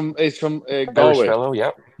 He's from Galway. Irish fellow,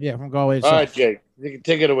 yep. Yeah, from Galway. All right, Jake. You can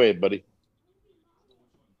take it away, buddy.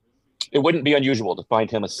 It wouldn't be unusual to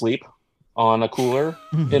find him asleep on a cooler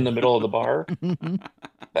in the middle of the bar.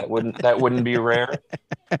 That wouldn't be rare.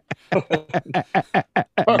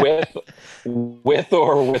 with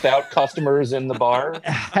or without customers in the bar,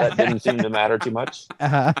 that didn't seem to matter too much.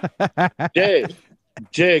 Jay,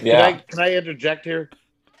 can I interject here?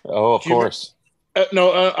 Oh, of course.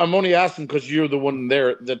 No, I'm only asking because you're the one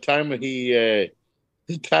there. The time he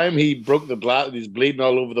broke the glass, he's bleeding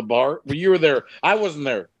all over the bar. Well, you were there. I wasn't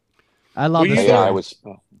there. I love it. Yeah, I was.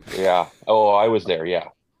 Yeah. Oh, I was there. Yeah.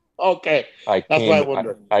 Okay. That's why I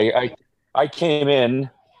wondered. I came in.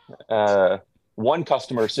 One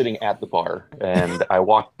customer sitting at the bar, and I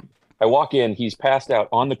walk in. He's passed out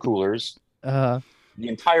on the coolers. The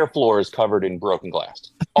entire floor is covered in broken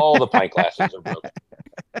glass. All the pint glasses are broken.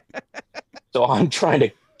 So I'm trying to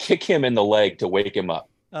kick him in the leg to wake him up.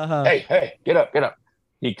 Hey, get up.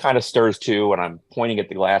 He kind of stirs to, and I'm pointing at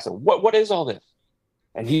the glass. And what is all this?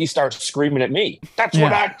 And he starts screaming at me. That's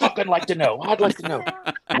what I'd fucking like to know. I'd like to know.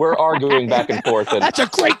 We're arguing back and forth. And that's a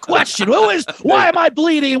great question. Why am I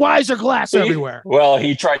bleeding? Why is there glass everywhere? Well,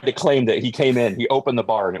 he tried to claim that he came in, he opened the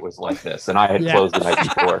bar, and it was like this. And I had closed the night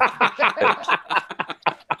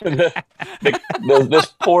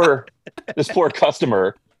before. This poor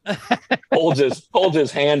customer holds his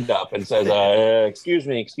hand up and says, excuse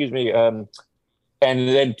me. And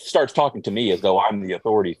then starts talking to me as though I'm the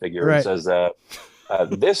authority figure, right. And says,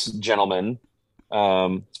 this gentleman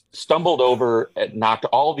stumbled over and knocked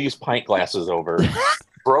all these pint glasses over,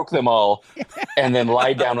 broke them all, and then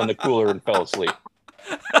lied down on the cooler and fell asleep.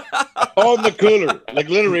 On the cooler, like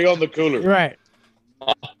literally on the cooler. Right.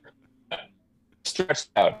 Stretched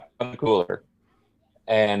out on the cooler.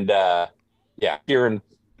 And Kieran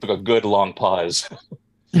took a good long pause,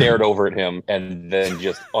 stared over at him, and then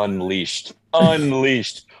just unleashed.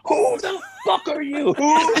 Who the fuck are you?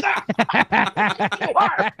 Who the fuck you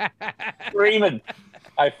are? Screaming.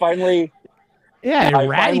 I finally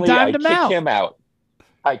dimed him out.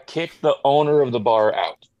 I kicked the owner of the bar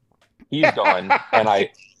out. He's gone. And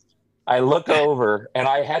I look over, and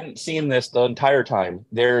I hadn't seen this the entire time.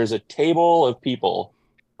 There's a table of people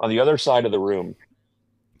on the other side of the room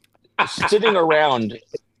sitting around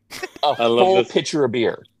a full pitcher of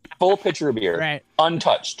beer, right,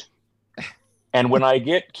 untouched. And when I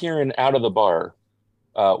get Kieran out of the bar,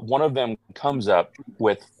 one of them comes up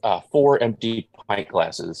with 4 empty pint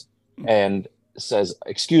glasses and says,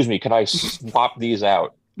 "Excuse me, can I swap these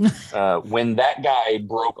out?" When that guy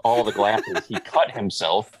broke all the glasses, he cut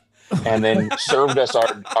himself and then served us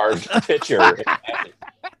our pitcher.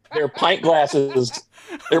 Their pint glasses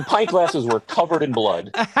were covered in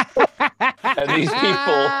blood. And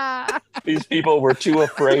these people were too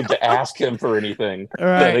afraid to ask him for anything.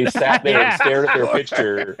 Right. So they sat there and stared at their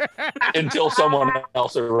pitcher until someone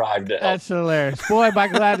else arrived to help. That's hilarious. Boy, am I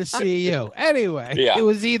glad to see you. Anyway, it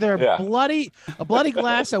was either a bloody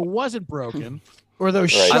glass that wasn't broken, or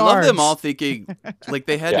those shards. I love them all thinking, like,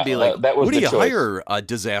 they had to be like, that was who do you choice. hire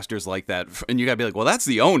disasters like that? And you got to be like, well, that's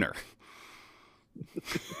the owner.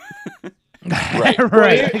 Right.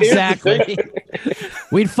 Right, exactly.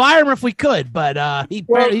 We'd fire him if we could, but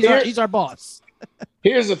he's our boss.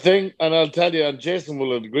 Here's the thing, and I'll tell you, and Jason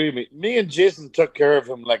will agree with me. Me and Jason took care of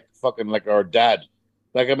him like fucking like our dad.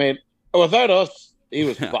 Like, I mean, without us, he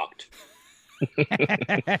was fucked.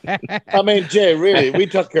 I mean, Jay, really, we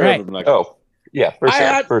took care of him like. Oh, yeah,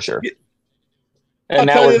 for sure. And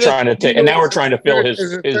now we're trying to fill his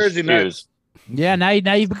shoes. Yeah, now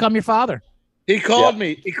you've become your father. He called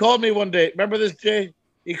me. He called me one day. Remember this, Jay?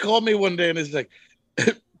 He called me one day and he's like,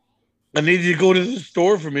 "I need you to go to the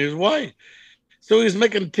store for me." I was, why? So he's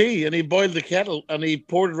making tea and he boiled the kettle and he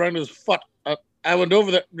poured it around his foot. I went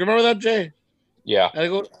over there. Remember that, Jay? Yeah. And I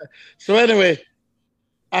go. So anyway,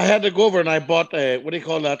 I had to go over and I bought what do you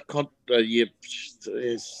call that? You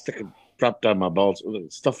stick it dropped down my balls,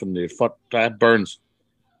 stuff in the foot, burns.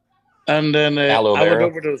 And then I went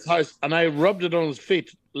over to his house and I rubbed it on his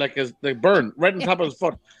feet like they burn right on top of his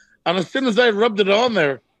foot. And as soon as I rubbed it on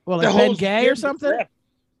there, well, like Ben Gay or something.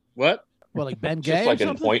 What? Well, like Ben Gay, like or an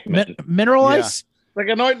something? ointment, mineral ice, like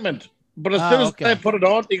an ointment. But as soon as I put it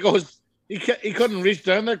on, he goes, he couldn't reach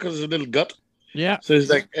down there because of his little gut. Yeah. So he's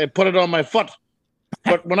like, I put it on my foot.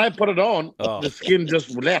 But when I put it on, the skin just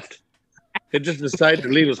left. It just decided to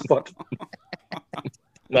leave his foot.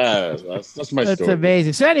 That's my story. That's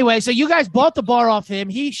amazing. So anyway, so you guys bought the bar off him.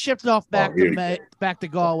 He shipped off back to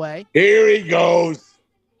Galway. Here he goes.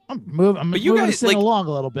 I'm moving this thing along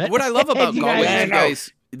a little bit. What I love about Galway is, you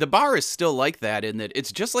guys, the bar is still like that in that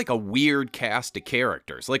it's just like a weird cast of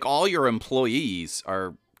characters. Like, all your employees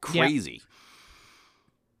are crazy.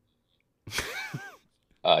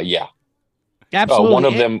 Yeah.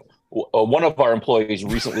 Absolutely. One of our employees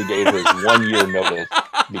recently gave his 1 year notice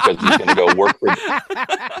because he's going to go work for.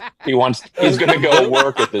 He's going to go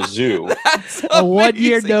work at the zoo. That's a 1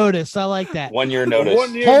 year notice. I like that. 1 year notice.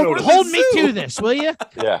 Hold me to this, will you?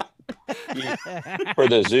 Yeah. For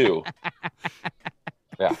the zoo.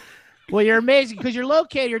 Yeah. Well, you're amazing because you're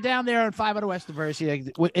located. You're down there on 500 West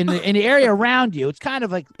Diversity, in the area around you. It's kind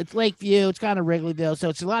of like it's Lakeview. It's kind of Wrigleyville. So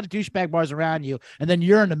it's a lot of douchebag bars around you, and then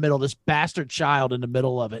you're in the middle. This bastard child in the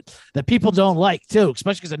middle of it that people don't like too,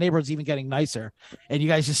 especially because the neighborhood's even getting nicer, and you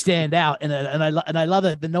guys just stand out. And I love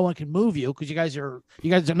that no one can move you because you guys are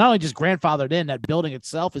not only just grandfathered in. That building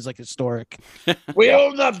itself is like historic. We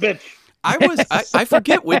own that bitch. I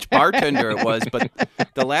forget which bartender it was, but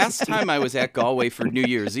the last time I was at Galway for New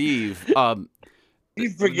Year's Eve, you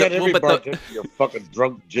forget every bartender. You're fucking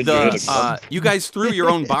drunk ginger. You guys threw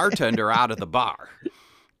your own bartender out of the bar.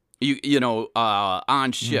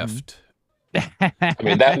 On shift. I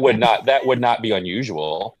mean, that would not be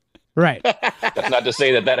unusual. Right. That's not to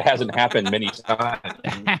say that hasn't happened many times.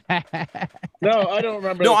 No, I don't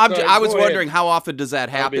remember. No, I was wondering how often does that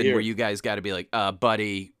happen where you guys got to be like,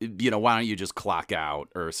 buddy, why don't you just clock out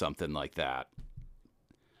or something like that?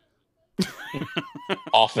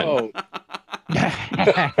 Often. Oh.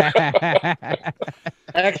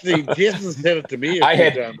 Actually, Jason said it to me.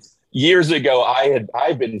 Years ago,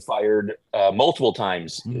 I've been fired multiple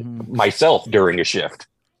times myself during a shift.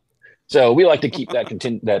 So we like to keep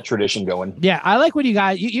that tradition going. Yeah, I like when you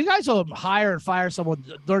guys will hire and fire someone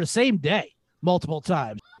during the same day multiple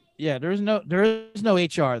times. Yeah, there is no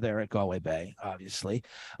HR there at Galway Bay, obviously.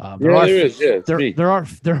 There is. Yeah, there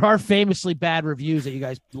are famously bad reviews that you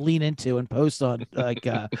guys lean into and post on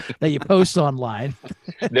that you post online.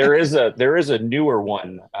 There is a newer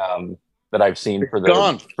one that I've seen for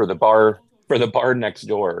the bar next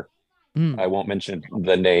door. I won't mention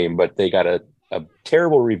the name, but they got a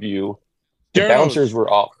terrible review. The bouncers were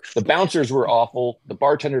awful. The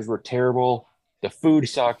bartenders were terrible. The food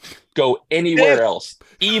sucked. Go anywhere else.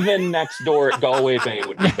 Even next door at Galway Bay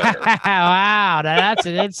would be better. Wow, that's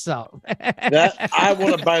an insult. I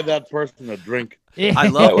want to buy that person a drink. I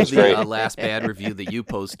love the last bad review that you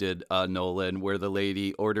posted, Nolan, where the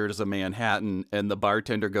lady orders a Manhattan and the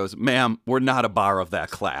bartender goes, "Ma'am, we're not a bar of that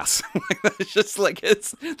class." It's just like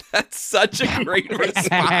that's such a great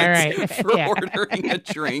response for ordering a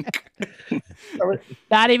drink.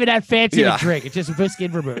 Not even that fancy a drink. It's just whiskey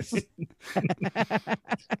and vermouth.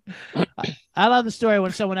 I love the story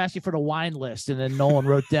when someone asked you for the wine list and then Nolan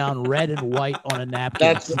wrote down red and white on a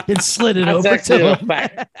napkin and slid it over to him.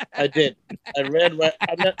 I did. I read what.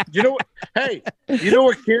 You know what? Hey, you know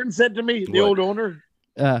what Kieran said to me, the old owner?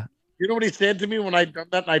 You know what he said to me when I done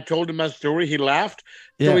that and I told him that story? He laughed.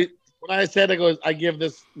 So when I said, I give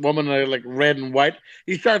this woman like red and white,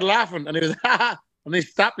 he started laughing and he was, ha ha. And he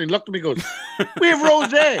stopped and he looked at me and goes, "We have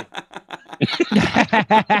rosé."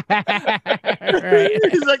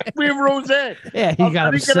 He's like, "We have rosé." Yeah, he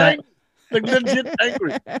got upset. Like legit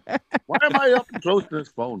angry. Why am I up close to this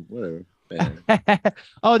phone? Whatever.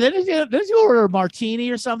 Oh, did you order a martini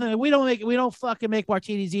or something? We don't fucking make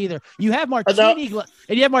martinis either. You have martini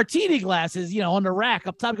and you have martini glasses, on the rack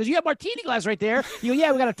up top because you have martini glass right there. We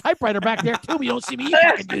got a typewriter back there too, but you don't see me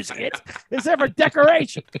fucking using it. It's there for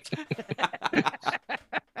decoration.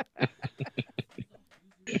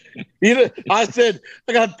 I said,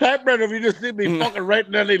 I got a typewriter if you just see me fucking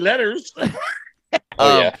writing any letters.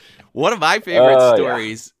 One of my favorite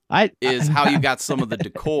stories is how you got some of the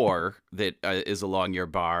decor that is along your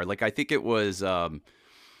bar. Like, I think it was, I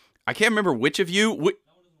can't remember which of you. All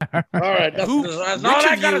right. Which of you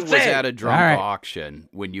was at a drunk auction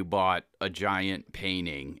when you bought a giant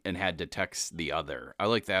painting and had to text the other? I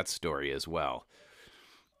like that story as well.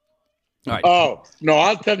 All right. Oh, no,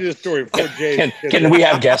 I'll tell you the story before Jay. Can we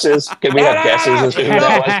have guesses? Can we have guesses as to who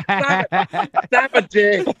that was? Stop it,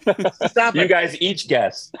 Jay. Stop it. You guys each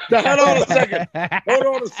guess. Hold on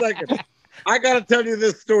a second. I got to tell you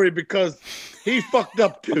this story because he fucked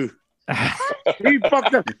up too. He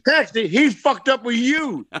fucked up. Actually, he fucked up with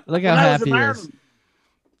you. Look how happy he is.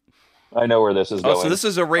 I know where this is going. Oh, so this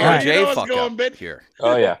is a rare Jay fuck up here.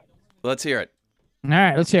 Oh, yeah. Let's hear it. All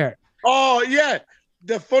right, let's hear it. Oh, yeah.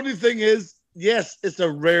 The funny thing is, yes, it's a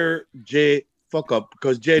rare Jay fuck up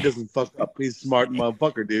because Jay doesn't fuck up. He's a smart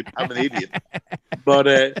motherfucker, dude. I'm an idiot. But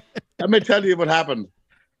let me tell you what happened.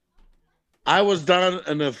 I was down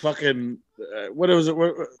in a fucking what was it?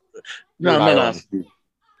 No, I'm not asking.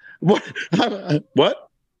 What?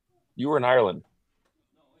 You were in Ireland.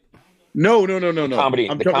 No. Comedy.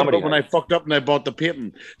 I'm talking about when I fucked up and I bought the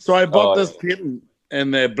painting. So I bought this painting in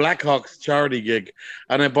the Blackhawks charity gig,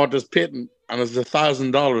 and I bought this painting. And it was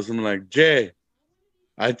 $1,000. I'm like, Jay,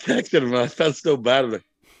 I texted him and I felt so bad. I'm like,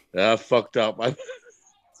 I fucked up. I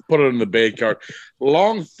put it in the bay card.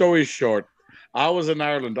 Long story short, I was in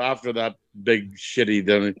Ireland after that big shitty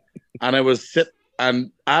dinner. And I was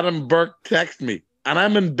and Adam Burke texted me. And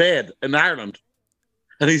I'm in bed in Ireland.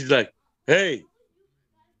 And he's like, hey.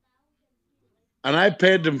 And I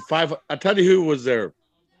paid him $5. I tell you who was there.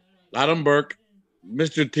 Adam Burke,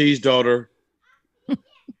 Mr. T's daughter,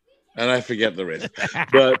 and I forget the rest.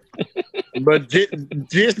 But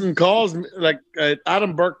Jason calls me, like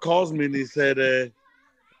Adam Burke calls me, and he says,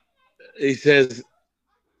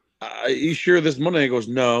 "Are you sure this money?" I goes,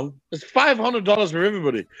 "No, it's $500 for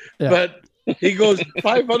everybody." Yeah. But he goes,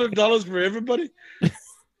 $500 for everybody.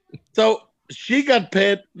 So she got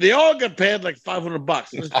paid. They all got paid like $500.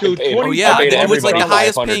 It was like the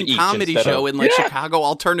highest paying comedy show in Chicago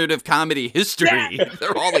alternative comedy history. Yeah.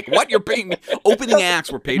 They're all like, "What? You're paying me?" Opening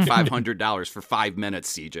acts were paid $500 for 5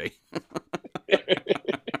 minutes. CJ.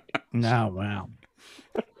 No, wow.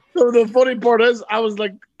 So the funny part is,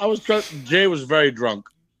 Jay was very drunk.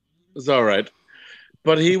 It's all right,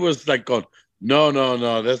 but he was like going,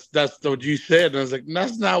 No, that's what you said. And I was like,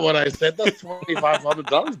 that's not what I said. That's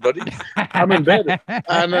 $2,500, buddy. I'm in bed.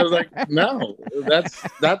 And I was like, no, that's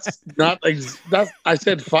not, I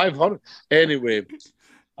said 500. Anyway.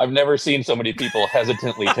 I've never seen so many people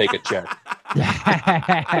hesitantly take a check.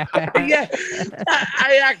 Yeah.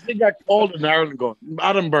 I actually got called in Ireland going,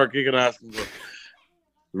 Adam Burke, you can ask him,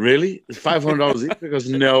 really? It's $500 each? He goes,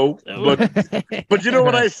 no. But you know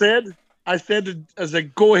what I said? I said,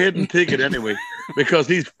 go ahead and take it anyway, because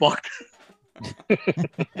he's fucked.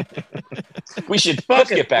 Let's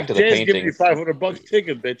get back to the Jay's painting. Give me $500. Take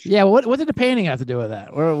it, bitch. Yeah, what did the painting have to do with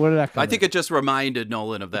that? Where did that come I think in? it just reminded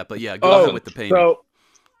Nolan of that, but yeah, go ahead with the painting. So,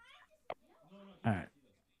 all right.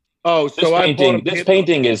 Oh, so this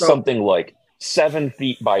painting is something like 7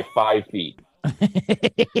 feet by 5 feet.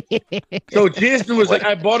 So Jason was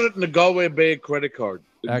I bought it in the Galway Bay credit card,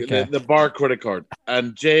 okay. the bar credit card,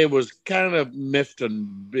 and Jay was kind of miffed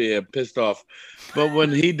and pissed off. But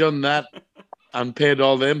when he done that and paid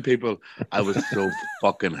all them people, I was so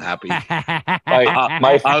fucking happy. I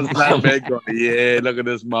was like, yeah, look at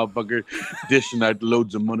this motherfucker dishing out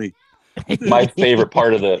loads of money. My favorite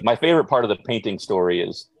part of the painting story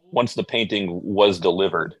is once the painting was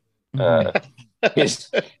delivered. His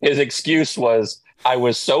excuse was, I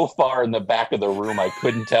was so far in the back of the room I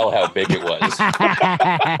couldn't tell how big it was.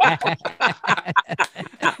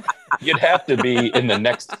 You'd have to be in the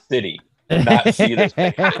next city to not see this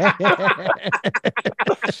painting.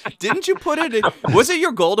 Didn't you put it in? Was it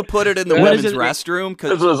your goal to put it in the women's restroom?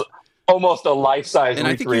 This was almost a life-size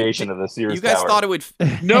recreation of the Sears You guys Tower. thought it would...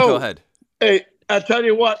 No. Go ahead. Hey, I'll tell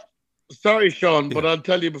you what. Sorry, Sean, but I'll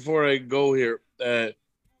tell you before I go here.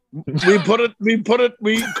 We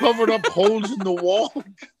covered up holes in the wall. All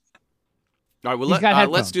right, well,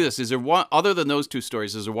 let's do this. Is there one, other than those two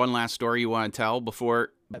stories, is there one last story you want to tell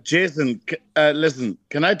before? Jason, listen,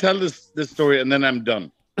 can I tell this story and then I'm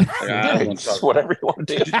done? Whatever you want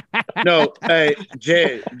to do. No, hey,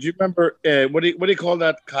 Jay, do you remember, what do you call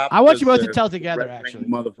that cop? I want you both to tell together, actually.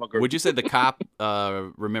 Motherfucker. Would you say the cop,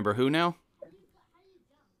 remember who now?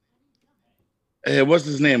 What's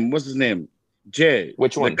his name? Jay.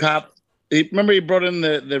 Which one? The cop. Remember he brought in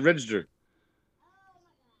the register.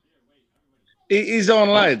 He's on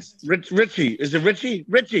lines. Richie. Is it Richie?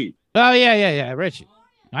 Richie. Oh, yeah. Richie.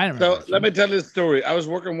 I don't remember. So let me tell you the story. I was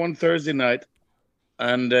working one Thursday night,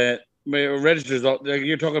 and my registers,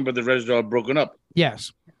 you're talking about the register all broken up.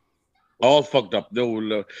 Yes. All fucked up.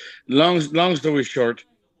 Long story short,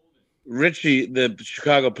 Richie, the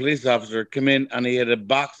Chicago police officer, came in and he had a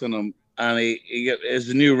box on him, and he got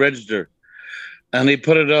his new register, and he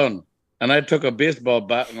put it on. And I took a baseball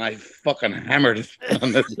bat and I fucking hammered it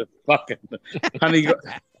on this fucking. And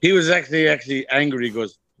he was actually angry. He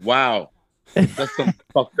goes, "Wow, that's some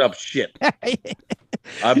fucked up shit."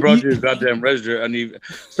 I brought you a goddamn register, and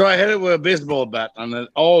so I hit it with a baseball bat, and then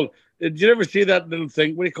Did you ever see that little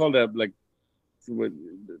thing? What do you call that? Like,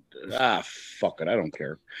 fuck it, I don't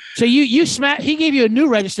care. So you smash. He gave you a new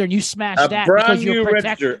register, and you smashed that brand new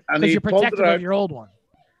register, and because you're protective of your old one.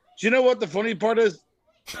 Do you know what the funny part is?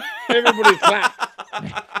 Everybody clapped.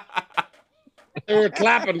 They were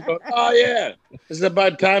clapping, going, "Oh yeah, this is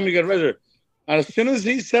about time you get registered." And as soon as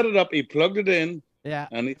he set it up, he plugged it in. Yeah.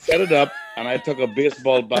 And he set it up, and I took a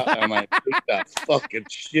baseball bat and I beat that fucking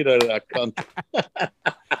shit out of that cunt.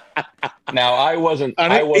 Now I wasn't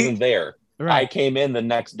there. Right. I came in the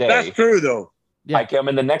next day. That's true, though. Yeah. I came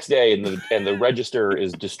in the next day, and the register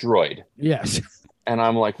is destroyed. Yes. And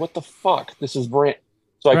I'm like, "What the fuck? This is brand."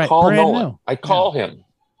 So I call Nolan. I call him.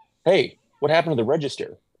 "Hey, what happened to the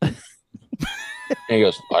register?" And he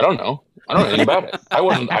goes, "I don't know. I don't know anything about it. I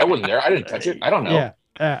wasn't there. I didn't touch it. I don't know." Yeah.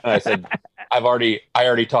 And I said, I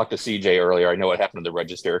already talked to CJ earlier. I know what happened to the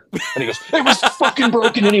register." And he goes, "It was fucking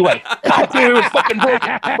broken anyway. God damn, it was fucking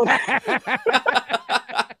broken.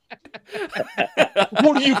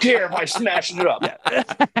 What do you care if I smashed it up?"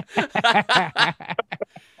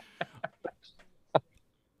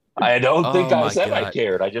 I don't think I said I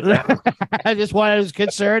cared. I just I was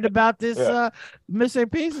concerned about this missing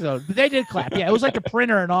piece. But they did clap. Yeah, it was like a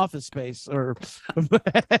printer in Office Space. Or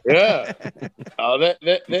yeah. Oh,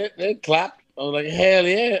 they clapped. I was like, "Hell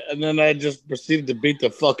yeah!" And then I just proceeded to beat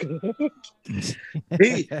the fucking.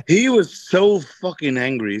 He was so fucking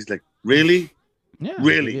angry. He's like, "Really? Yeah,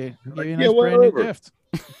 really? Like, yeah, whatever." Gift.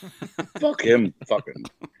 Fuck him, fucking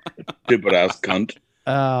stupid ass cunt.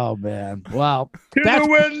 Oh man! Wow. To the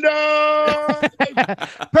window.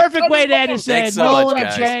 Perfect way to end it. Said Nolan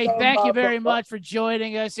and Jay, thank you very much for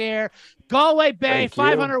joining us here. Galway Bay,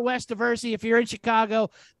 500 West Diversity. If you're in Chicago,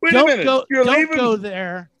 don't go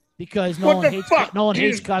there because Nolan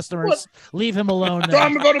hates customers. Leave him alone. So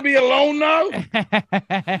I'm going to be alone now.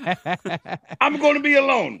 I'm going to be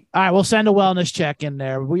alone. All right, we'll send a wellness check in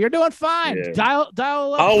there. Well, you're doing fine. Yeah. Dial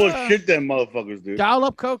up. I will shit them motherfuckers, dude. Dial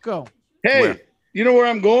up Coco. Hey. Where? You know where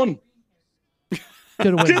I'm going? To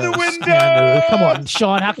the window. To the window. Come on,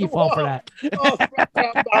 Sean. How can you fall for that?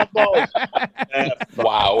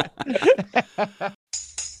 Wow.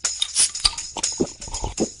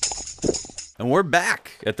 And we're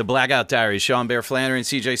back at the Blackout Diaries. Sean Bear Flannery and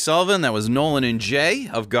CJ Sullivan. That was Nolan and Jay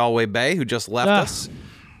of Galway Bay who just left us.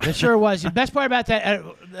 It sure was. The best part about that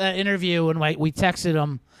interview when we texted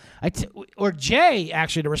him, or Jay,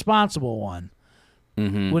 actually, the responsible one,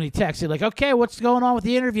 when he texted, like, okay, what's going on with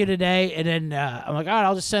the interview today? And then I'm like, all right,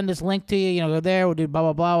 I'll just send this link to you. Go there. We'll do blah,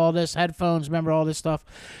 blah, blah, all this, headphones, remember all this stuff.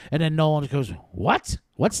 And then Nolan goes, what?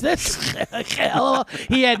 What's this?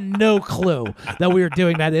 He had no clue that we were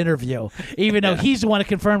doing that interview, even though he's the one that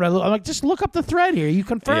confirmed it. I'm like, just look up the thread here. You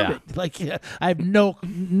confirmed it. Like, I have no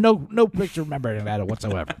picture remembering that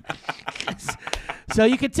whatsoever. So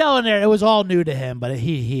you could tell in there it was all new to him, but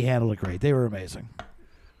he handled it great. They were amazing.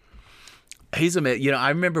 He's amazing. I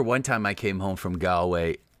remember one time I came home from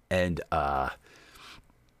Galway, and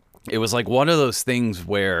it was like one of those things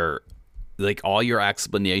where, like, all your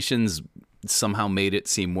explanations somehow made it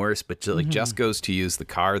seem worse. But like, Jess goes to use the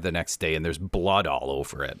car the next day, and there's blood all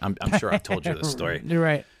over it. I'm sure I've told you this story. You're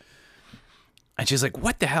right. And she's like,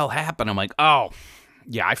 "What the hell happened?" I'm like, "Oh,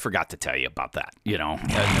 yeah, I forgot to tell you about that. And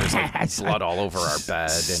there's like blood all over our bed."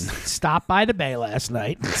 And stopped by the bay last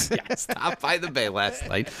night. Stopped by the bay last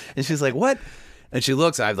night. And she's like, "What?" And she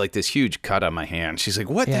looks. I have like this huge cut on my hand. She's like,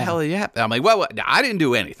 "What the hell are you at?" I'm like, "Well, I didn't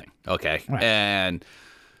do anything." Okay. Right. And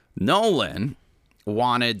Nolan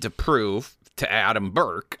wanted to prove to Adam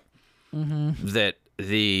Burke that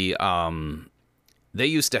they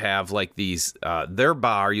used to have like these, their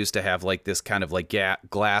bar used to have like this kind of like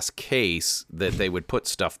glass case that they would put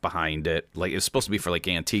stuff behind it. Like it was supposed to be for like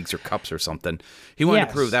antiques or cups or something. He wanted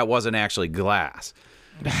to prove that wasn't actually glass.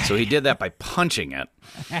 So he did that by punching it.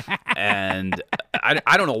 And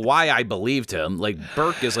I don't know why I believed him. Like,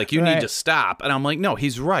 Burke is like, you need to stop. And I'm like, no,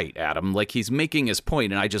 he's right, Adam. Like, he's making his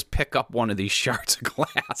point, and I just pick up one of these shards of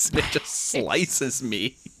glass, and it just slices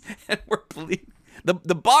me. And we're bleeding. The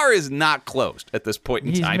bar is not closed at this point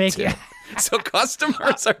in time, too. So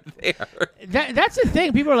customers are there. That's the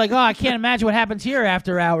thing. People are like, "Oh, I can't imagine what happens here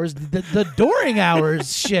after hours." The during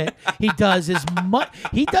hours shit he does is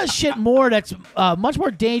he does shit more that's much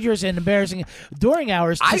more dangerous and embarrassing during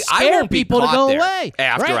hours to scare people to go away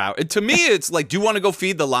after hours. To me, it's like, do you want to go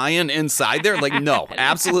feed the lion inside there? Like, no,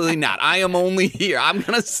 absolutely not. I am only here. I'm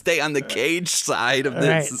gonna stay on the cage side of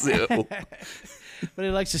this zoo. But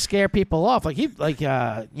he likes to scare people off.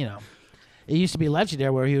 It used to be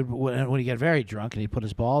legendary where he would, when he got very drunk, and he'd put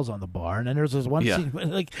his balls on the bar. And then there was this one scene,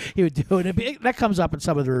 like, he would do it. That comes up in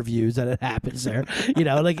some of the reviews that it happens there.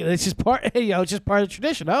 Like, it's just part. It's just part of the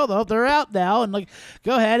tradition. Oh, they're out now, and like,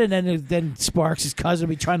 go ahead. And then Sparks, his cousin,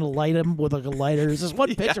 would be trying to light him with like a lighter. There's this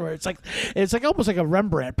one picture where it's like almost like a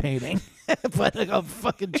Rembrandt painting, but like a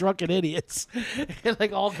fucking drunken idiots,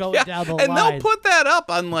 like all going down the line. And they'll put that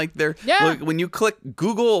up on like their like, when you click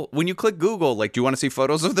Google, like, do you want to see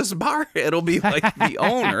photos of this bar? It'll be like the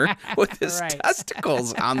owner with his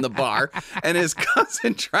testicles on the bar and his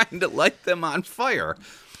cousin trying to light them on fire.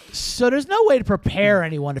 So there's no way to prepare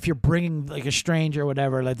anyone if you're bringing like a stranger or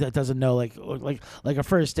whatever like that doesn't know like a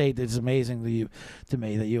first date. It's amazing to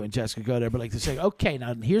me that you and Jessica go there, but like to say, okay,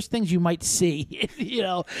 now here's things you might see.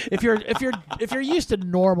 If you're used to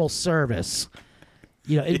normal service.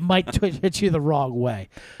 It might hit you the wrong way.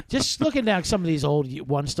 Just looking down some of these old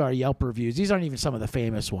one-star Yelp reviews. These aren't even some of the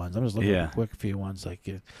famous ones. I'm just looking at a quick few ones. Like,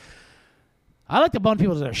 I like to bone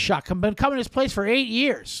people that are shocked. I've been coming to this place for 8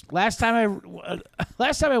 years. Last time I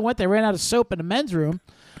went, they ran out of soap in the men's room.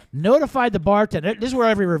 Notified the bartender. This is where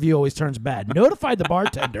every review always turns bad. Notified the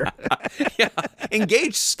bartender.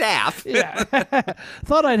 Engaged staff.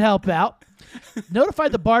 Thought I'd help out.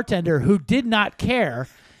 Notified the bartender, who did not care.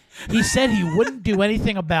 He said he wouldn't do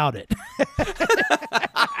anything about it.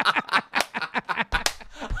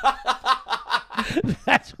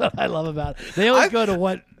 That's what I love about it. They always go to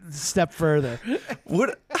one step further. They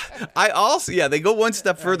go one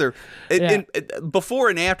step further. Before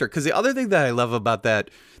and after, because the other thing that I love about that,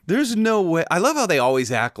 there's no way. I love how they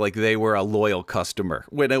always act like they were a loyal customer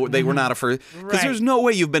when they were not a first. Because there's no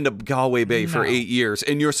way you've been to Galway Bay for 8 years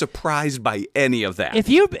and you're surprised by any of that. If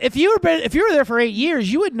you were there for 8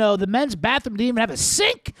 years, you would know the men's bathroom didn't even have a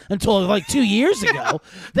sink until like 2 years ago.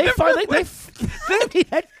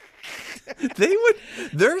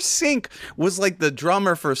 Their sink was like the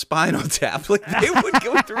drummer for Spinal Tap. Like, they would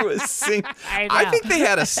go through a sink. I think they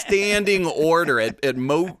had a standing order at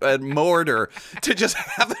Mortar to just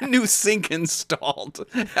have a new sink installed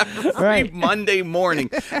every Monday morning.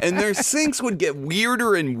 And their sinks would get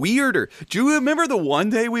weirder and weirder. Do you remember the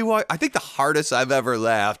one day we walked? I think the hardest I've ever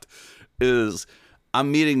laughed is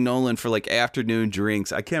I'm meeting Nolan for like afternoon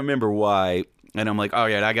drinks. I can't remember why. And I'm like, oh,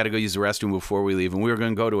 yeah, I got to go use the restroom before we leave. And we were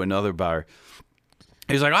going to go to another bar.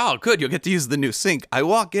 He's like, oh, good, you'll get to use the new sink. I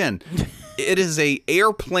walk in, It is a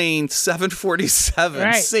airplane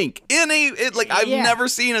 747 sink in I've never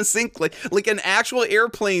seen a sink like an actual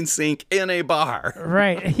airplane sink in a bar.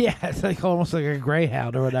 Right. Yeah. It's like almost like a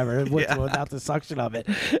Greyhound or whatever without the suction of it.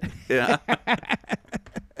 Yeah.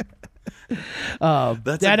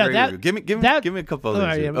 That's a great review. Give me a couple of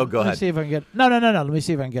those. Go ahead. Let me see if I can get. No. Let me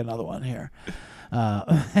see if I can get another one here.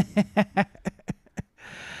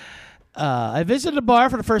 I visited a bar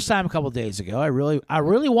for the first time a couple days ago. I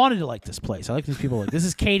really wanted to like this place. I like these people. This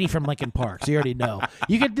is Katie from Lincoln Park. So you already know.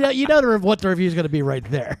 You know what the review is going to be right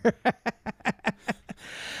there.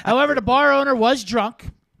 However, the bar owner was drunk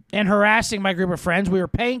and harassing my group of friends. We were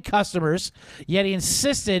paying customers, yet he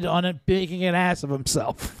insisted on making an ass of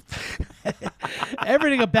himself.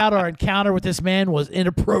 Everything about our encounter with this man was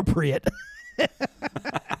inappropriate.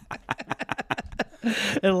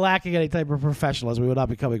 And lacking any type of professionalism. We would not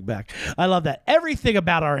be coming back. I love that. Everything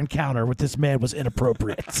about our encounter with this man was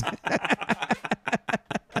inappropriate.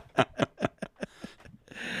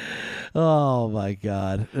 Oh my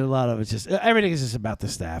God! A lot of it's just everything is just about the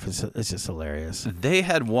staff. It's just hilarious. They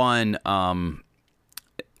had one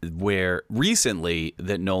where recently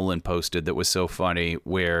that Nolan posted that was so funny,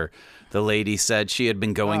 where the lady said she had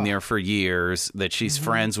been going there for years, that she's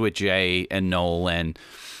friends with Jay and Nolan.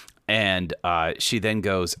 And she then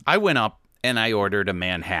goes, I went up and I ordered a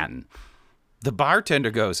Manhattan. The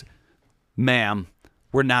bartender goes, ma'am,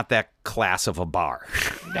 we're not that class of a bar.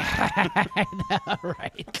 I know,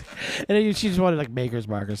 right? And then she just wanted like Maker's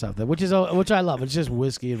Mark or something, which I love. It's just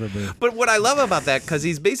whiskey and vermouth. But what I love about that, because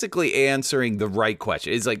he's basically answering the right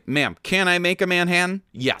question. It's like, ma'am, can I make a Manhattan?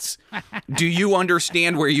 Yes. Do you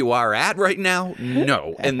understand where you are at right now?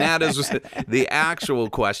 No. And that is the actual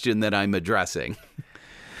question that I'm addressing.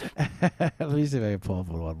 Let me see if I can pull up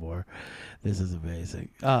one more. This is amazing.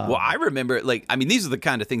 Well, I remember, these are the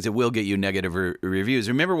kind of things that will get you negative reviews.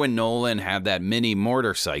 Remember when Nolan had that mini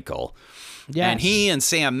motorcycle? Yes. And he and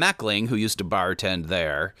Sam Meckling, who used to bartend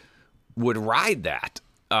there, would ride that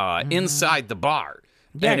inside the bar.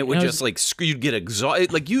 Yeah, and it would just, you'd get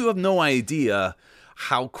exhausted. You have no idea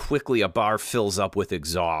how quickly a bar fills up with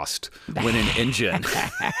exhaust when an engine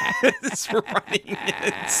is running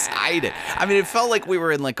inside it. I mean, it felt like we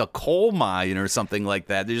were in a coal mine or something like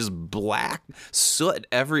that. There's just black soot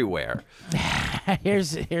everywhere.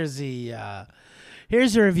 Here's the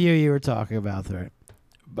review you were talking about there,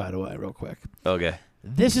 by the way, real quick. Okay.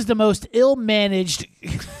 This is the most ill-managed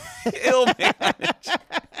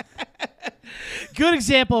good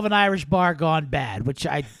example of an Irish bar gone bad, which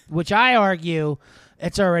I argue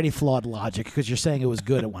it's already flawed logic because you're saying it was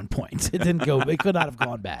good at one point. It didn't go. It could not have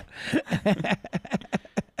gone bad.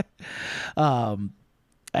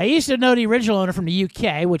 I used to know the original owner from the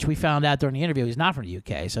UK, which we found out during the interview. He's not from the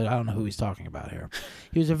UK, so I don't know who he's talking about here.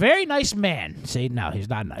 He was a very nice man. See, no, he's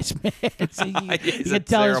not a nice man. See, you can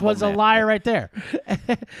tell this one's a liar right there.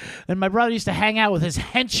 And my brother used to hang out with his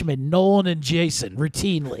henchmen, Nolan and Jason,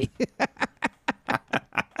 routinely.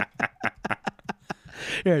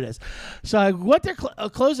 Here it is. So I went to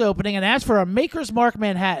close opening and asked for a Maker's Mark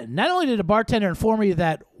Manhattan. Not only did the bartender inform me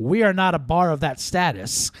that we are not a bar of that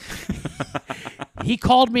status, he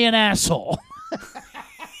called me an asshole.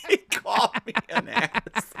 He called me an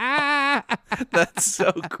ass. That's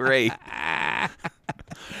so great.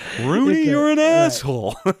 Rudy, you're an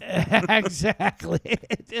asshole. Exactly.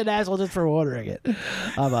 An asshole just for ordering it.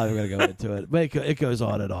 I'm not even going to go into it. But it goes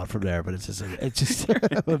on and on from there, but it's just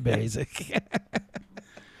amazing.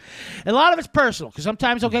 A lot of it's personal because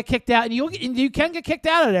sometimes they'll get kicked out, and you can get kicked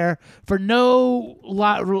out of there for no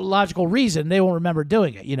logical reason. They won't remember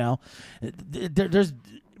doing it. There's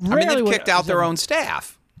rarely they've kicked out their own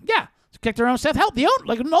staff. Yeah, kicked their own staff. Hell, no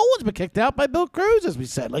one's been kicked out by Bill Cruz, as we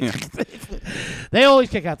said. They always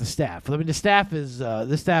kick out the staff. I mean, the staff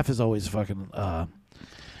is always fucking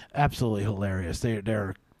absolutely hilarious.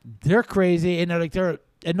 They're crazy, and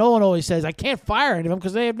and Nolan always says, I can't fire any of them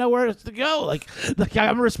because they have nowhere else to go. Like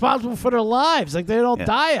I'm responsible for their lives. They don't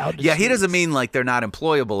die out. Yeah, he doesn't mean they're not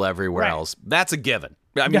employable everywhere else. That's a given.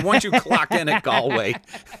 I mean, once you clock in at Galway,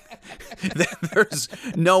 there's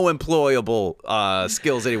no employable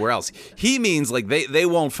skills anywhere else. He means they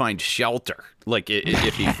won't find shelter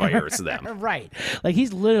if he fires them. Right.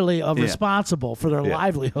 He's literally responsible for their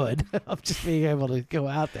livelihood of just being able to go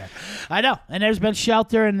out there. I know. And there's been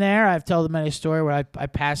shelter in there. I've told them any story where I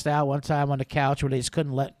passed out one time on the couch where they just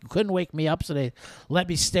couldn't wake me up, so they let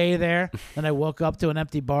me stay there. Then I woke up to an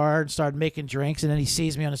empty bar and started making drinks, and then he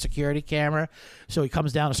sees me on a security camera, so he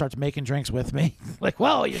comes down and starts making drinks with me.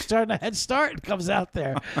 Whoa, you're starting a head start, and comes out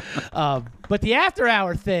there. But the after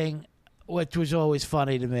hour thing, which was always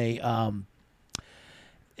funny to me,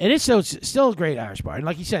 And it's still a great Irish bar. And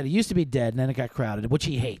like you said, it used to be dead, and then it got crowded, which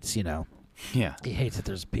he hates, Yeah. He hates that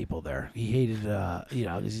there's people there. He hated,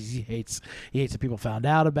 he hates that people found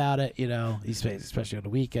out about it, especially on the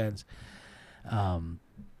weekends. I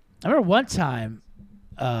remember one time,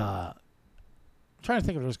 I'm trying to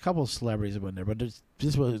think if there was a couple of celebrities that went there, but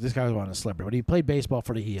this guy was one of the celebrities. But he played baseball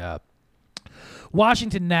for the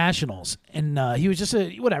Washington Nationals, and he was just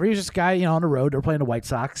he was just a guy, on the road. They were playing the White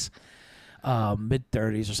Sox,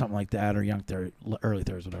 mid-30s or something like that, or early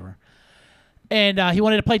 30s, whatever. And he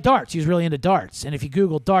wanted to play darts. He was really into darts. And if you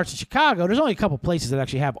Google darts in Chicago, there's only a couple places that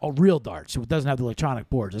actually have real darts. It doesn't have the electronic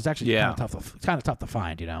boards. It's actually kind of tough to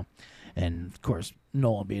find, And of course,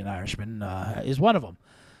 Nolan, being an Irishman, is one of them.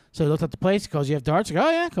 So he looked at the place. He goes, "You have darts?" I go, "Oh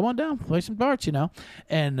yeah, come on down, play some darts,"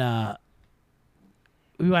 And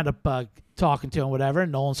we wound up talking to him, whatever.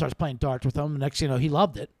 And Nolan starts playing darts with him. The next, he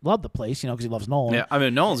loved it, loved the place, because he loves Nolan. Yeah, I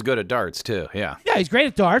mean, Nolan's good at darts too. Yeah. Yeah, he's great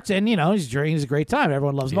at darts, and he's a great time.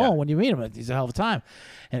 Everyone loves Nolan when you meet him. He's a hell of a time.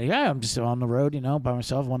 And I'm just on the road, by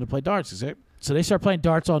myself, wanted to play darts. So they start playing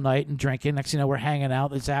darts all night and drinking. Next, we're hanging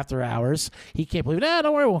out. It's after hours. He can't believe it.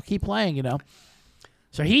 Don't worry, we'll keep playing.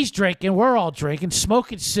 So he's drinking. We're all drinking,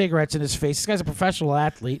 smoking cigarettes in his face. This guy's a professional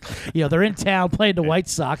athlete. They're in town playing the White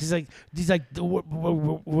Sox. He's like,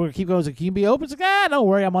 we're keep going. He's like, "Can you be open?" It's like, don't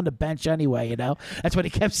worry, I'm on the bench anyway. That's what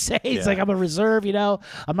he kept saying. He's like, "I'm a reserve.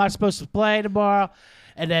 I'm not supposed to play tomorrow."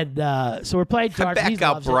 And then, so we're playing darts. Back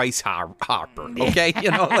out Bryce Harper, okay? Do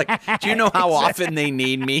you know how often they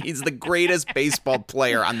need me? He's the greatest baseball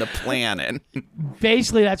player on the planet.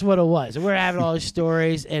 Basically, that's what it was. We're having all these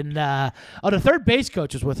stories, and the third base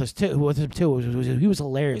coach was with us too. He was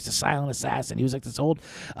hilarious, a silent assassin. He was like this old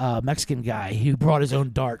Mexican guy who brought his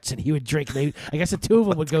own darts, and he would drink. I guess the two of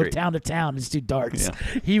them would go town to town and do darts.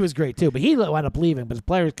 Yeah. He was great too, but he wound up leaving. But his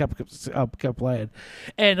players kept playing,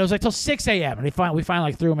 and it was like till 6 a.m. And we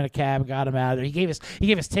finally threw him in a cab and got him out of there. He gave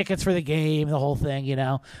us tickets for the game, the whole thing,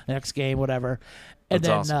 the next game, whatever. And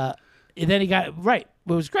That's then awesome. And then he got right.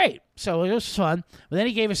 It was great. So it was fun. But then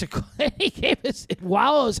he gave us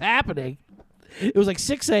while it was happening. It was like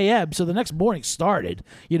 6 a.m. So the next morning started.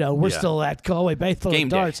 We're still at Galway Bay throwing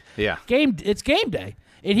darts. Yeah. It's game day.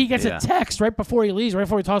 And he gets a text right before he leaves, right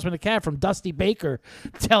before he tosses him in the cab, from Dusty Baker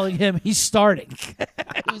telling him he's starting.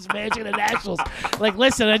 He's managing the Nationals. Like,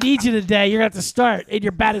 "Listen, I need you today. You're going to have to start. And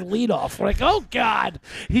you're batting leadoff." We're like, "Oh, God."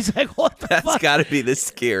 He's like, "What the fuck?" That's got to be the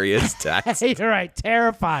scariest text. You're right.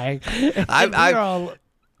 Terrifying.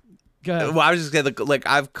 Well, I was just saying,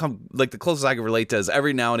 I've come, the closest I can relate to is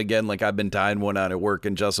every now and again, I've been tying one out at work,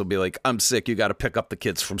 and Jess will be like, "I'm sick. You got to pick up the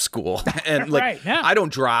kids from school." And I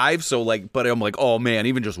don't drive, so but I'm like, "Oh man,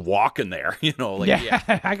 even just walking there,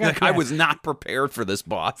 I was not prepared for this,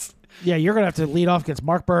 boss." Yeah, you're gonna have to lead off against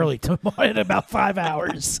Mark Burley tomorrow in about 5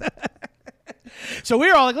 hours. So we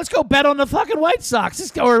were all like, "Let's go bet on the fucking White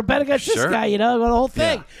Sox, or bet against this guy," the whole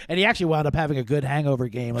thing. Yeah. And he actually wound up having a good hangover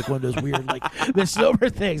game, like one of those weird, misnomer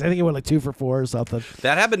things. I think he went 2 for 4 or something.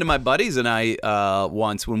 That happened to my buddies and I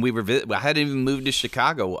once when we were. I hadn't even moved to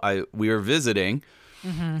Chicago. We were visiting,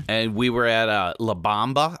 and we were at La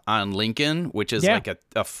Bamba on Lincoln, which is like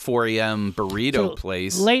a 4 a.m. burrito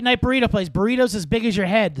place, late night burrito place. Burritos as big as your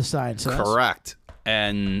head. The sign says. Correct.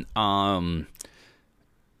 And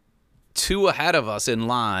 2 ahead of us in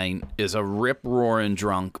line is a rip-roaring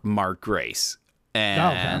drunk Mark Grace.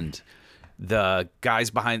 And the guys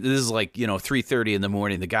behind, this is 3:30 in the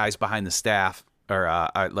morning, the guys behind the staff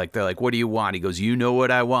are they're like, "What do you want?" He goes, "You know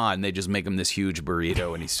what I want." And they just make him this huge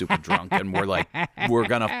burrito, and he's super drunk. And we're like, we're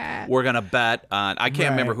gonna bet on, I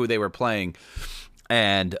can't remember who they were playing.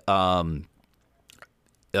 And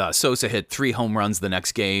Sosa hit 3 home runs the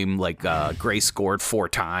next game. Grace scored 4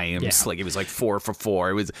 times. Yeah. It was 4 for 4.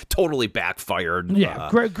 It was totally backfired. Yeah,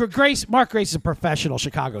 Mark Grace is a professional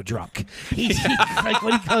Chicago drunk. He's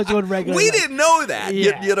when he goes to a regular. We didn't know that.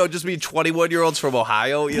 Yeah. Just being 21-year-olds from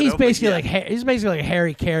Ohio. He's basically like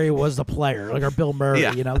Harry Carey was the player, or Bill Murray.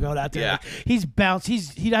 Yeah. Going out there. Yeah. He's bounced.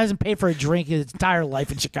 He hasn't paid for a drink his entire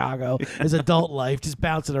life in Chicago. His adult life, just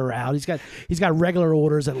bouncing around. He's got regular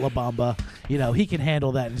orders at La Bamba. He can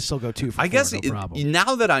handle that and still go 2 for 4. I guess no problem.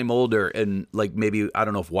 Now that I'm older and maybe I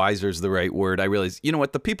don't know if wiser is the right word, I realize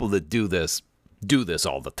the people that do this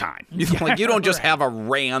all the time. You don't just have a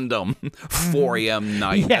random 4 a.m.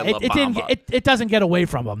 night at La Bamba. It doesn't get away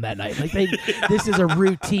from them that night. This is a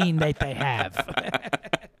routine that they have.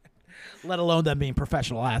 Let alone them being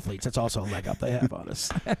professional athletes. That's also a leg up they have on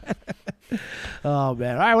us. Oh,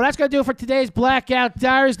 man. All right, well, that's going to do it for today's Blackout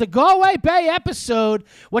Diaries, the Galway Bay episode.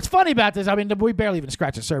 What's funny about this, we barely even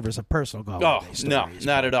scratched the surface of personal Galway Bay stories. No,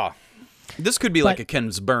 not at all. This could be like a Ken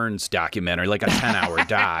Burns documentary, like a 10-hour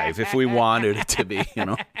dive, if we wanted it to be, you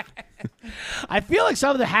know. I feel like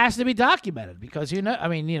some of it has to be documented because, we does.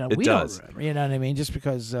 don't remember, you know what I mean? Just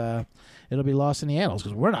because it'll be lost in the annals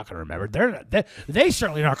because we're not going to remember it. They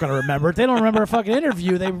certainly aren't going to remember it. They don't remember a fucking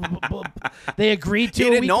interview they agreed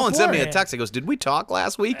to. Nolan sent me a text. He goes, "Did we talk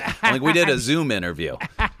last week?" I'm like, we did a Zoom interview.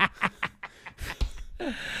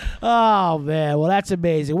 Oh, man. Well, that's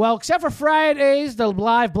amazing. Well, except for Fridays, the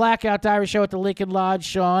live Blackout Diary show at the Lincoln Lodge,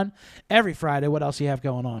 Sean. Every Friday, what else do you have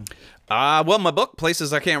going on? Well, my book,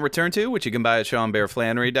 Places I Can't Return To, which you can buy at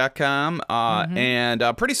SeanBearFlannery.com.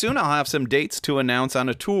 And pretty soon I'll have some dates to announce on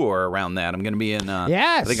a tour around that. I'm going to be in,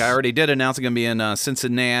 yes. I think I already did announce I'm going to be in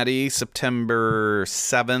Cincinnati, September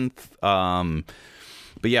 7th.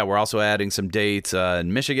 But yeah, we're also adding some dates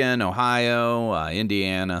in Michigan, Ohio,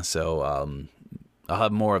 Indiana. So I'll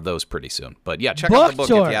have more of those pretty soon. But yeah, check out the book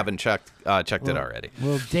tour. if you haven't checked it already.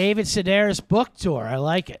 Well, David Sedaris book tour. I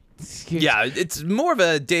like it. Yeah, it's more of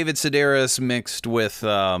a David Sedaris mixed with,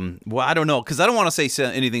 I don't know, because I don't want to say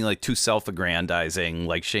anything like too self-aggrandizing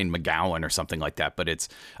like Shane McGowan or something like that, but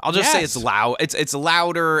I'll just say it's loud. It's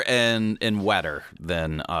louder and wetter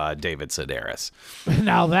than David Sedaris.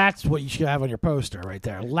 Now that's what you should have on your poster right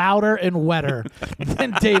there. Louder and wetter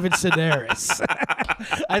than David Sedaris.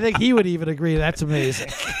 I think he would even agree. That's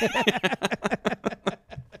amazing.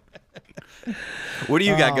 What do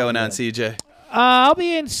you got going on, CJ? I'll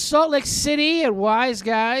be in Salt Lake City at Wise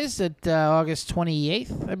Guys at August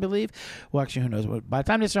 28th, I believe. Well, actually, who knows? By the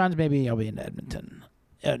time this runs, maybe I'll be in Edmonton.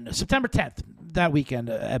 September 10th, that weekend,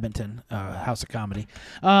 Edmonton, House of Comedy.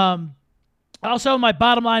 Also, my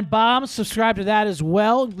Bottom Line Bombs, subscribe to that as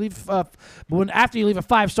well. After you leave a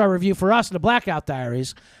 5-star review for us in the Blackout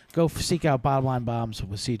Diaries, go seek out Bottom Line Bombs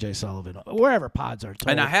with CJ Sullivan, wherever pods are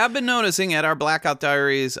told. And I have been noticing at our Blackout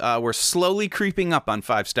Diaries, we're slowly creeping up on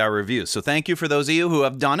 5-star reviews. So thank you for those of you who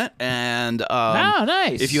have done it. And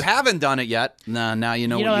nice. If you haven't done it yet, now you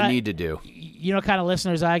know what you need to do. You know, kind of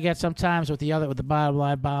listeners I get sometimes with the Bottom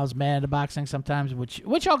Line Bombs, Man in the Boxing sometimes, which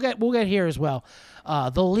we'll get here as well.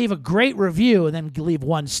 They'll leave a great review and then leave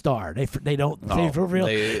 1 star. They don't.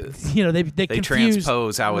 They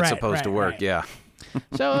transpose how it's supposed to work. Right. Yeah.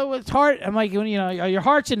 So it's hard. I'm like, your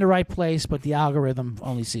heart's in the right place, but the algorithm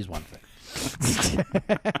only sees one thing.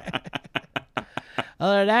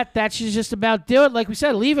 Other than that, that should just about do it. Like we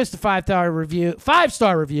said, leave us the 5-star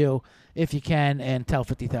review if you can, and tell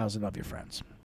 50,000 of your friends.